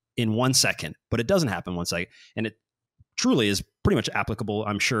jacked in 1 second, but it doesn't happen 1 second. And it truly is pretty much applicable.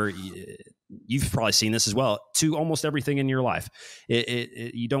 I'm sure you've probably seen this as well, to almost everything in your life.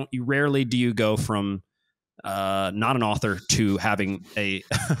 You rarely do you go from not an author to having a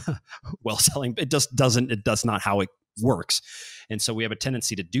well-selling. That's not how it works. And so we have a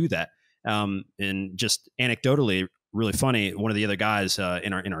tendency to do that. And just anecdotally, really funny, one of the other guys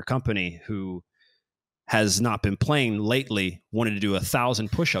in our company who has not been playing lately wanted to do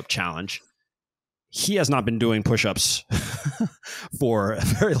 1,000 push-up challenge. He has not been doing push-ups for a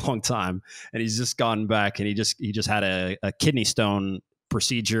very long time, and he's just gone back, and he just had a kidney stone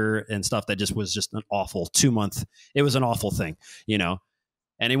procedure and stuff that was just an awful 2-month. It was an awful thing,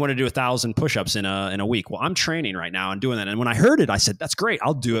 and he wanted to do 1,000 push-ups in a week. Well, I'm training right now and doing that. And when I heard it, I said, that's great.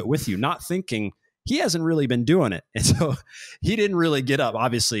 I'll do it with you. Not thinking he hasn't really been doing it. And so he didn't really get up.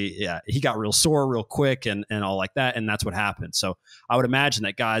 Obviously, yeah, he got real sore real quick and all like that. And that's what happened. So I would imagine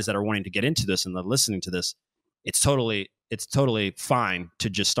that guys that are wanting to get into this and they're listening to this, it's totally fine to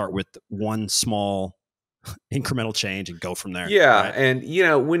just start with one small incremental change and go from there. Yeah. Right?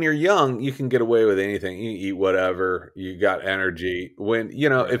 And, when you're young, you can get away with anything. You eat whatever, you got energy. When,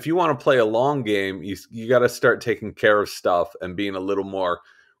 right. If you want to play a long game, you got to start taking care of stuff and being a little more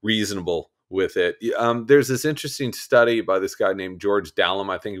reasonable with it. There's this interesting study by this guy named George Dallam.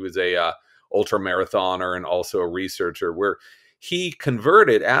 I think he was a ultra marathoner and also a researcher, where he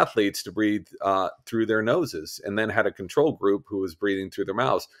converted athletes to breathe through their noses, and then had a control group who was breathing through their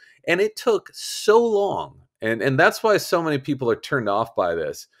mouths. And it took so long. And that's why so many people are turned off by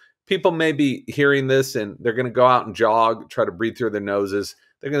this. People may be hearing this and they're going to go out and jog, try to breathe through their noses.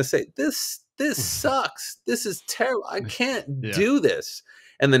 They're going to say, this sucks. This is terrible. I can't do this.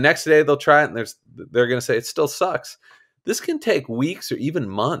 And the next day they'll try it and they're going to say, it still sucks. This can take weeks or even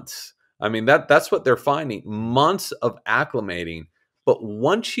months. I mean, that's what they're finding, months of acclimating. But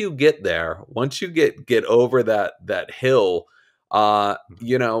once you get there, once you get over that hill,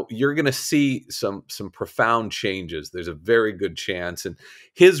 you're going to see some profound changes. There's a very good chance. And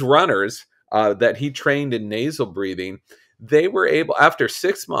his runners that he trained in nasal breathing, they were able, after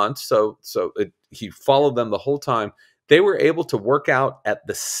 6 months, he followed them the whole time, they were able to work out at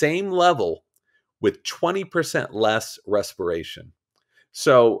the same level with 20% less respiration.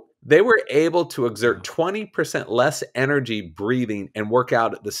 So they were able to exert 20% less energy breathing and work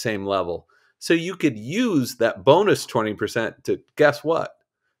out at the same level. So you could use that bonus 20% to, guess what?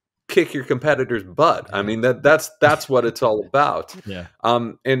 Kick your competitor's butt. I mean, that's what it's all about. Yeah.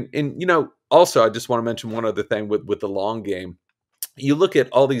 Also, I just want to mention one other thing with the long game. You look at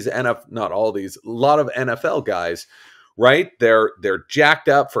all these a lot of NFL guys, right? They're jacked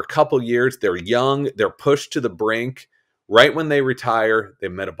up for a couple years. They're young. They're pushed to the brink. Right when they retire, they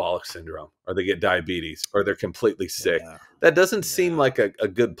have metabolic syndrome, or they get diabetes, or they're completely sick. Yeah. That doesn't seem like a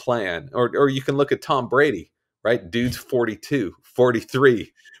good plan. Or you can look at Tom Brady, right? Dude's 42,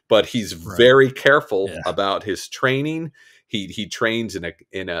 43, but he's very careful about his training. He trains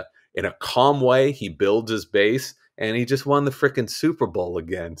in a calm way. He builds his base, and he just won the freaking Super Bowl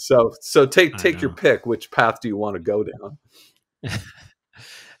again. So take your pick. Which path do you want to go down?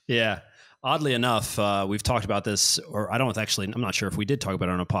 Yeah. Oddly enough, we've talked about this, or I'm not sure if we did talk about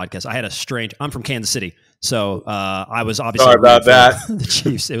it on a podcast. I'm from Kansas City, so I was obviously sorry about that. The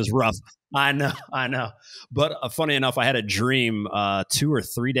Chiefs. It was rough. I know. But funny enough, I had a dream 2 or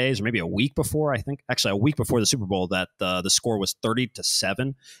 3 days, or maybe a week before. I think actually a week before the Super Bowl that the score was 30-7,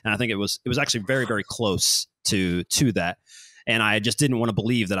 and I think it was actually very, very close to that. And I just didn't want to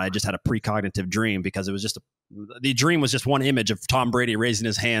believe that I just had a precognitive dream, because it was just the dream was just one image of Tom Brady raising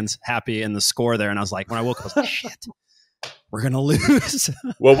his hands happy in the score there. And I was like, when I woke up, I was like, shit, we're going to lose.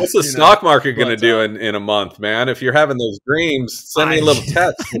 Well, what's the stock market going to do in a month, man? If you're having those dreams, send me a little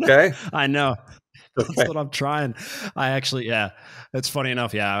text, okay? I know. That's what I'm trying. I actually, yeah, it's funny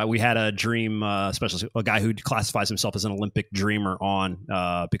enough. Yeah, we had a dream specialist, a guy who classifies himself as an Olympic dreamer on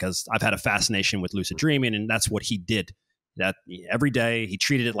because I've had a fascination with lucid dreaming, and that's what he did. That every day he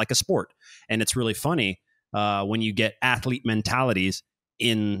treated it like a sport, and it's really funny when you get athlete mentalities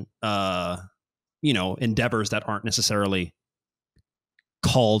in endeavors that aren't necessarily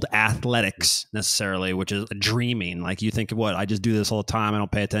called athletics necessarily, which is dreaming. Like you think, what, I just do this all the time, I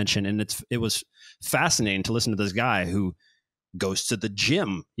don't pay attention. And it was fascinating to listen to this guy who goes to the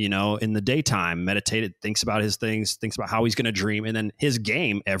gym, in the daytime, meditated, thinks about his things, thinks about how he's going to dream. And then his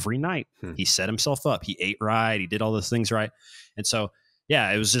game every night, he set himself up, he ate right, he did all those things right. And so,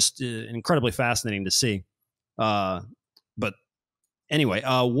 yeah, it was just incredibly fascinating to see. But anyway,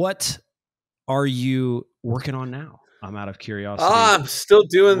 what are you working on now? I'm out of curiosity. I'm still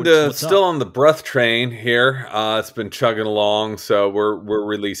doing still on the breath train here. It's been chugging along, so we're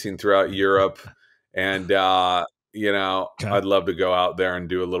releasing throughout Europe, and okay. I'd love to go out there and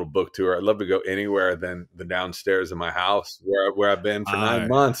do a little book tour. I'd love to go anywhere than the downstairs of my house where I've been for 9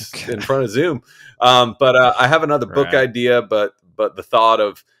 months in front of Zoom. But I have another book idea, but the thought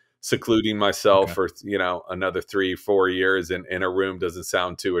of secluding myself for another 3-4 years in a room doesn't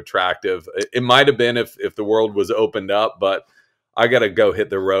sound too attractive. It might have been if the world was opened up, but I got to go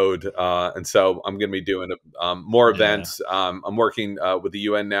hit the road, and so I'm going to be doing more events. I'm working with the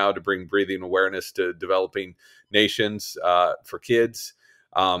UN now to bring breathing awareness to developing nations for kids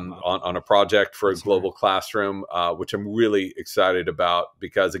on a project for a global classroom, which I'm really excited about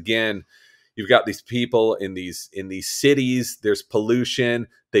because, again, you've got these people in these cities. There's pollution.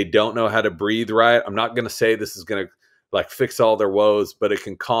 They don't know how to breathe right. I'm not going to say this is going to fix all their woes, but it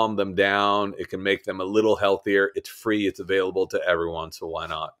can calm them down. It can make them a little healthier. It's free. It's available to everyone. So why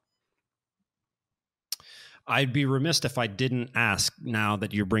not? I'd be remiss if I didn't ask, now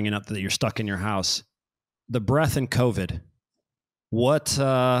that you're bringing up that you're stuck in your house, the breath and COVID. What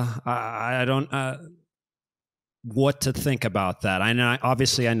I don't. What to think about that. I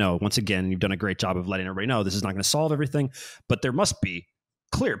know, once again, you've done a great job of letting everybody know this is not going to solve everything, but there must be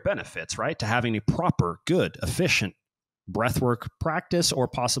clear benefits, right, to having a proper, good, efficient breathwork practice, or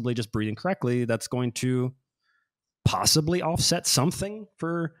possibly just breathing correctly that's going to possibly offset something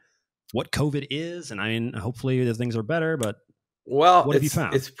for what COVID is. And I mean, hopefully the things are better, but what have you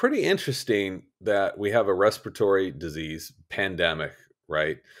found? It's pretty interesting that we have a respiratory disease pandemic,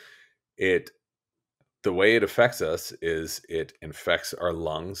 right? The way it affects us is it infects our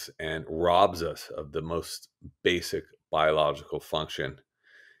lungs and robs us of the most basic biological function.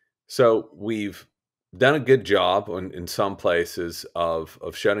 So we've done a good job in some places of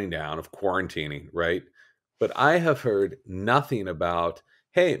shutting down, of quarantining, right? But I have heard nothing about,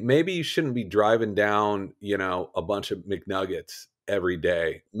 hey, maybe you shouldn't be driving down, a bunch of McNuggets every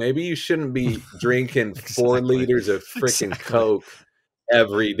day. Maybe you shouldn't be drinking 4 liters of freaking Coke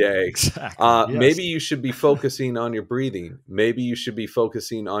every day. Exactly. Yes. Maybe you should be focusing on your breathing. Maybe you should be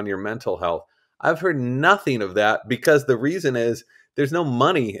focusing on your mental health. I've heard nothing of that because the reason is there's no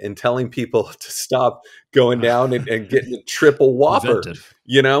money in telling people to stop going down and getting a triple whopper,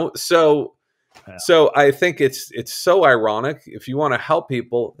 So I think it's so ironic. If you want to help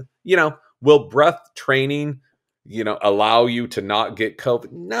people, will breath training allow you to not get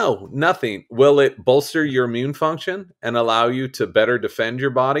COVID? No, nothing. Will it bolster your immune function and allow you to better defend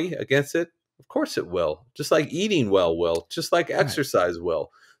your body against it? Of course it will. Just like eating well will, just like exercise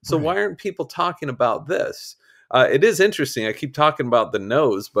will. So why aren't people talking about this? It is interesting. I keep talking about the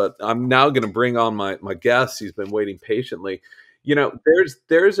nose, but I'm now going to bring on my guest. He's been waiting patiently.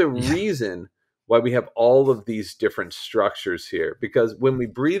 There's a reason why we have all of these different structures here, because when we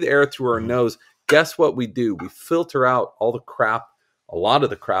breathe air through our nose, guess what we do? We filter out all the crap, a lot of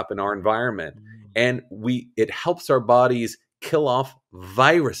the crap in our environment, and it helps our bodies kill off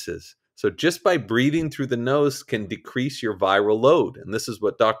viruses. So just by breathing through the nose can decrease your viral load. And this is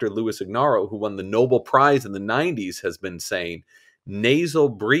what Dr. 𝗬𝗂𝗯𝗰𝗀𝗀𝗃, who won the Nobel Prize in the 90s, has been saying. Nasal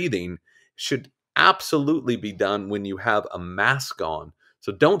breathing should absolutely be done when you have a mask on.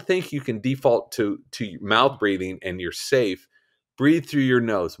 So don't think you can default to mouth breathing and you're safe. Breathe through your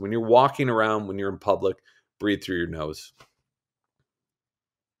nose. When you're walking around, when you're in public, breathe through your nose.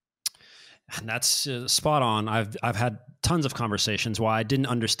 And that's spot on. I've had tons of conversations why I didn't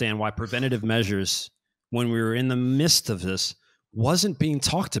understand why preventative measures, when we were in the midst of this, wasn't being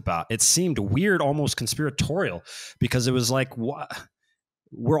talked about. It seemed weird, almost conspiratorial, because it was like, what?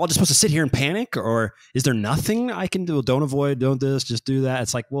 We're all just supposed to sit here and panic? Or is there nothing I can do? Don't avoid, don't this, just do that.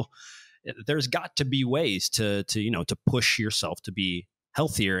 It's like, well, there's got to be ways to push yourself to be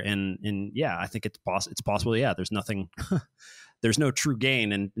healthier. And yeah, I think it's possible. Yeah, there's nothing there's no true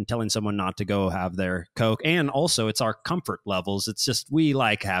gain in telling someone not to go have their Coke. And also it's our comfort levels. It's just, we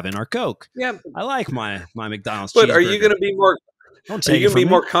like having our Coke. Yeah. I like my McDonald's But cheeseburger. are you going to be more,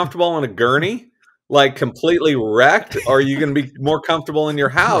 more comfortable on a gurney, like completely wrecked? Or are you going to be more comfortable in your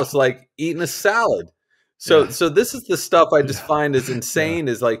house, like eating a salad? So this is the stuff I just find is insane,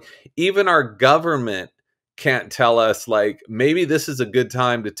 is like, even our government can't tell us, like, maybe this is a good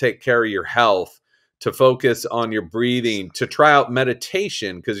time to take care of your health, to focus on your breathing, to try out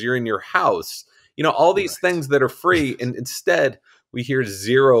meditation because you're in your house, all these things that are free. And instead we hear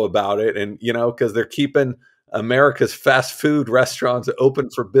zero about it. And, because they're keeping America's fast food restaurants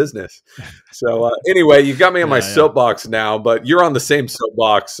open for business. So anyway, you got me on my soapbox now, but you're on the same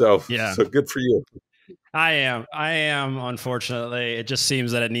soapbox. So good for you. I am. Unfortunately, it just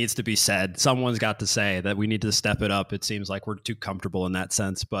seems that it needs to be said. Someone's got to say that we need to step it up. It seems like we're too comfortable in that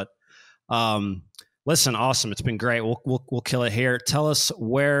sense. But listen, awesome. It's been great. We'll kill it here. Tell us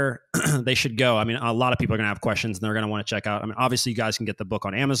where they should go. I mean, a lot of people are going to have questions and they're going to want to check out. I mean, obviously, you guys can get the book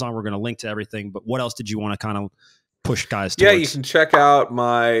on Amazon. We're going to link to everything. But what else did you want to kind of push guys towards? Yeah, you can check out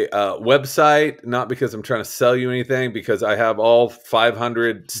my website, not because I'm trying to sell you anything, because I have all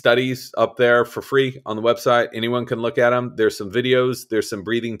 500 studies up there for free on the website. Anyone can look at them. There's some videos. There's some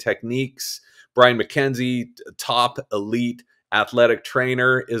breathing techniques. Brian McKenzie, top elite athletic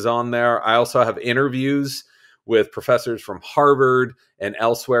trainer, is on there. I also have interviews with professors from Harvard and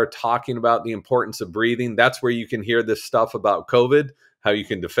elsewhere talking about the importance of breathing. That's where you can hear this stuff about COVID, how you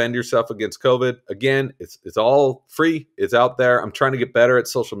can defend yourself against COVID. Again, it's all free. It's out there. I'm trying to get better at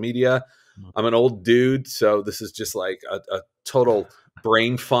social media. I'm an old dude, so this is just like a total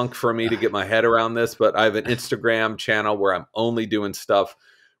brain funk for me to get my head around this. But I have an Instagram channel where I'm only doing stuff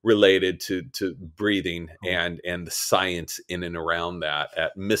related to breathing and the science in and around that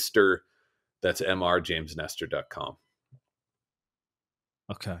at Mr. That's 𝗪_JamesNestor.com.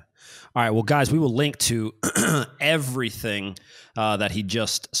 Okay. All right. Well, guys, we will link to everything that he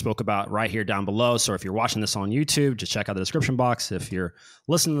just spoke about right here down below. So if you're watching this on YouTube, just check out the description box. If you're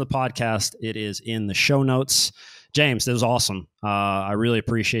listening to the podcast, it is in the show notes. James, this was awesome. I really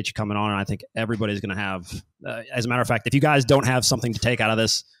appreciate you coming on. And I think everybody's going to have, as a matter of fact, if you guys don't have something to take out of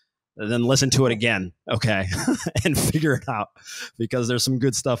this, then listen to it again. Okay. And figure it out, because there's some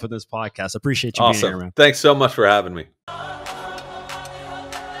good stuff in this podcast. Appreciate you being here, man. Thanks so much for having me.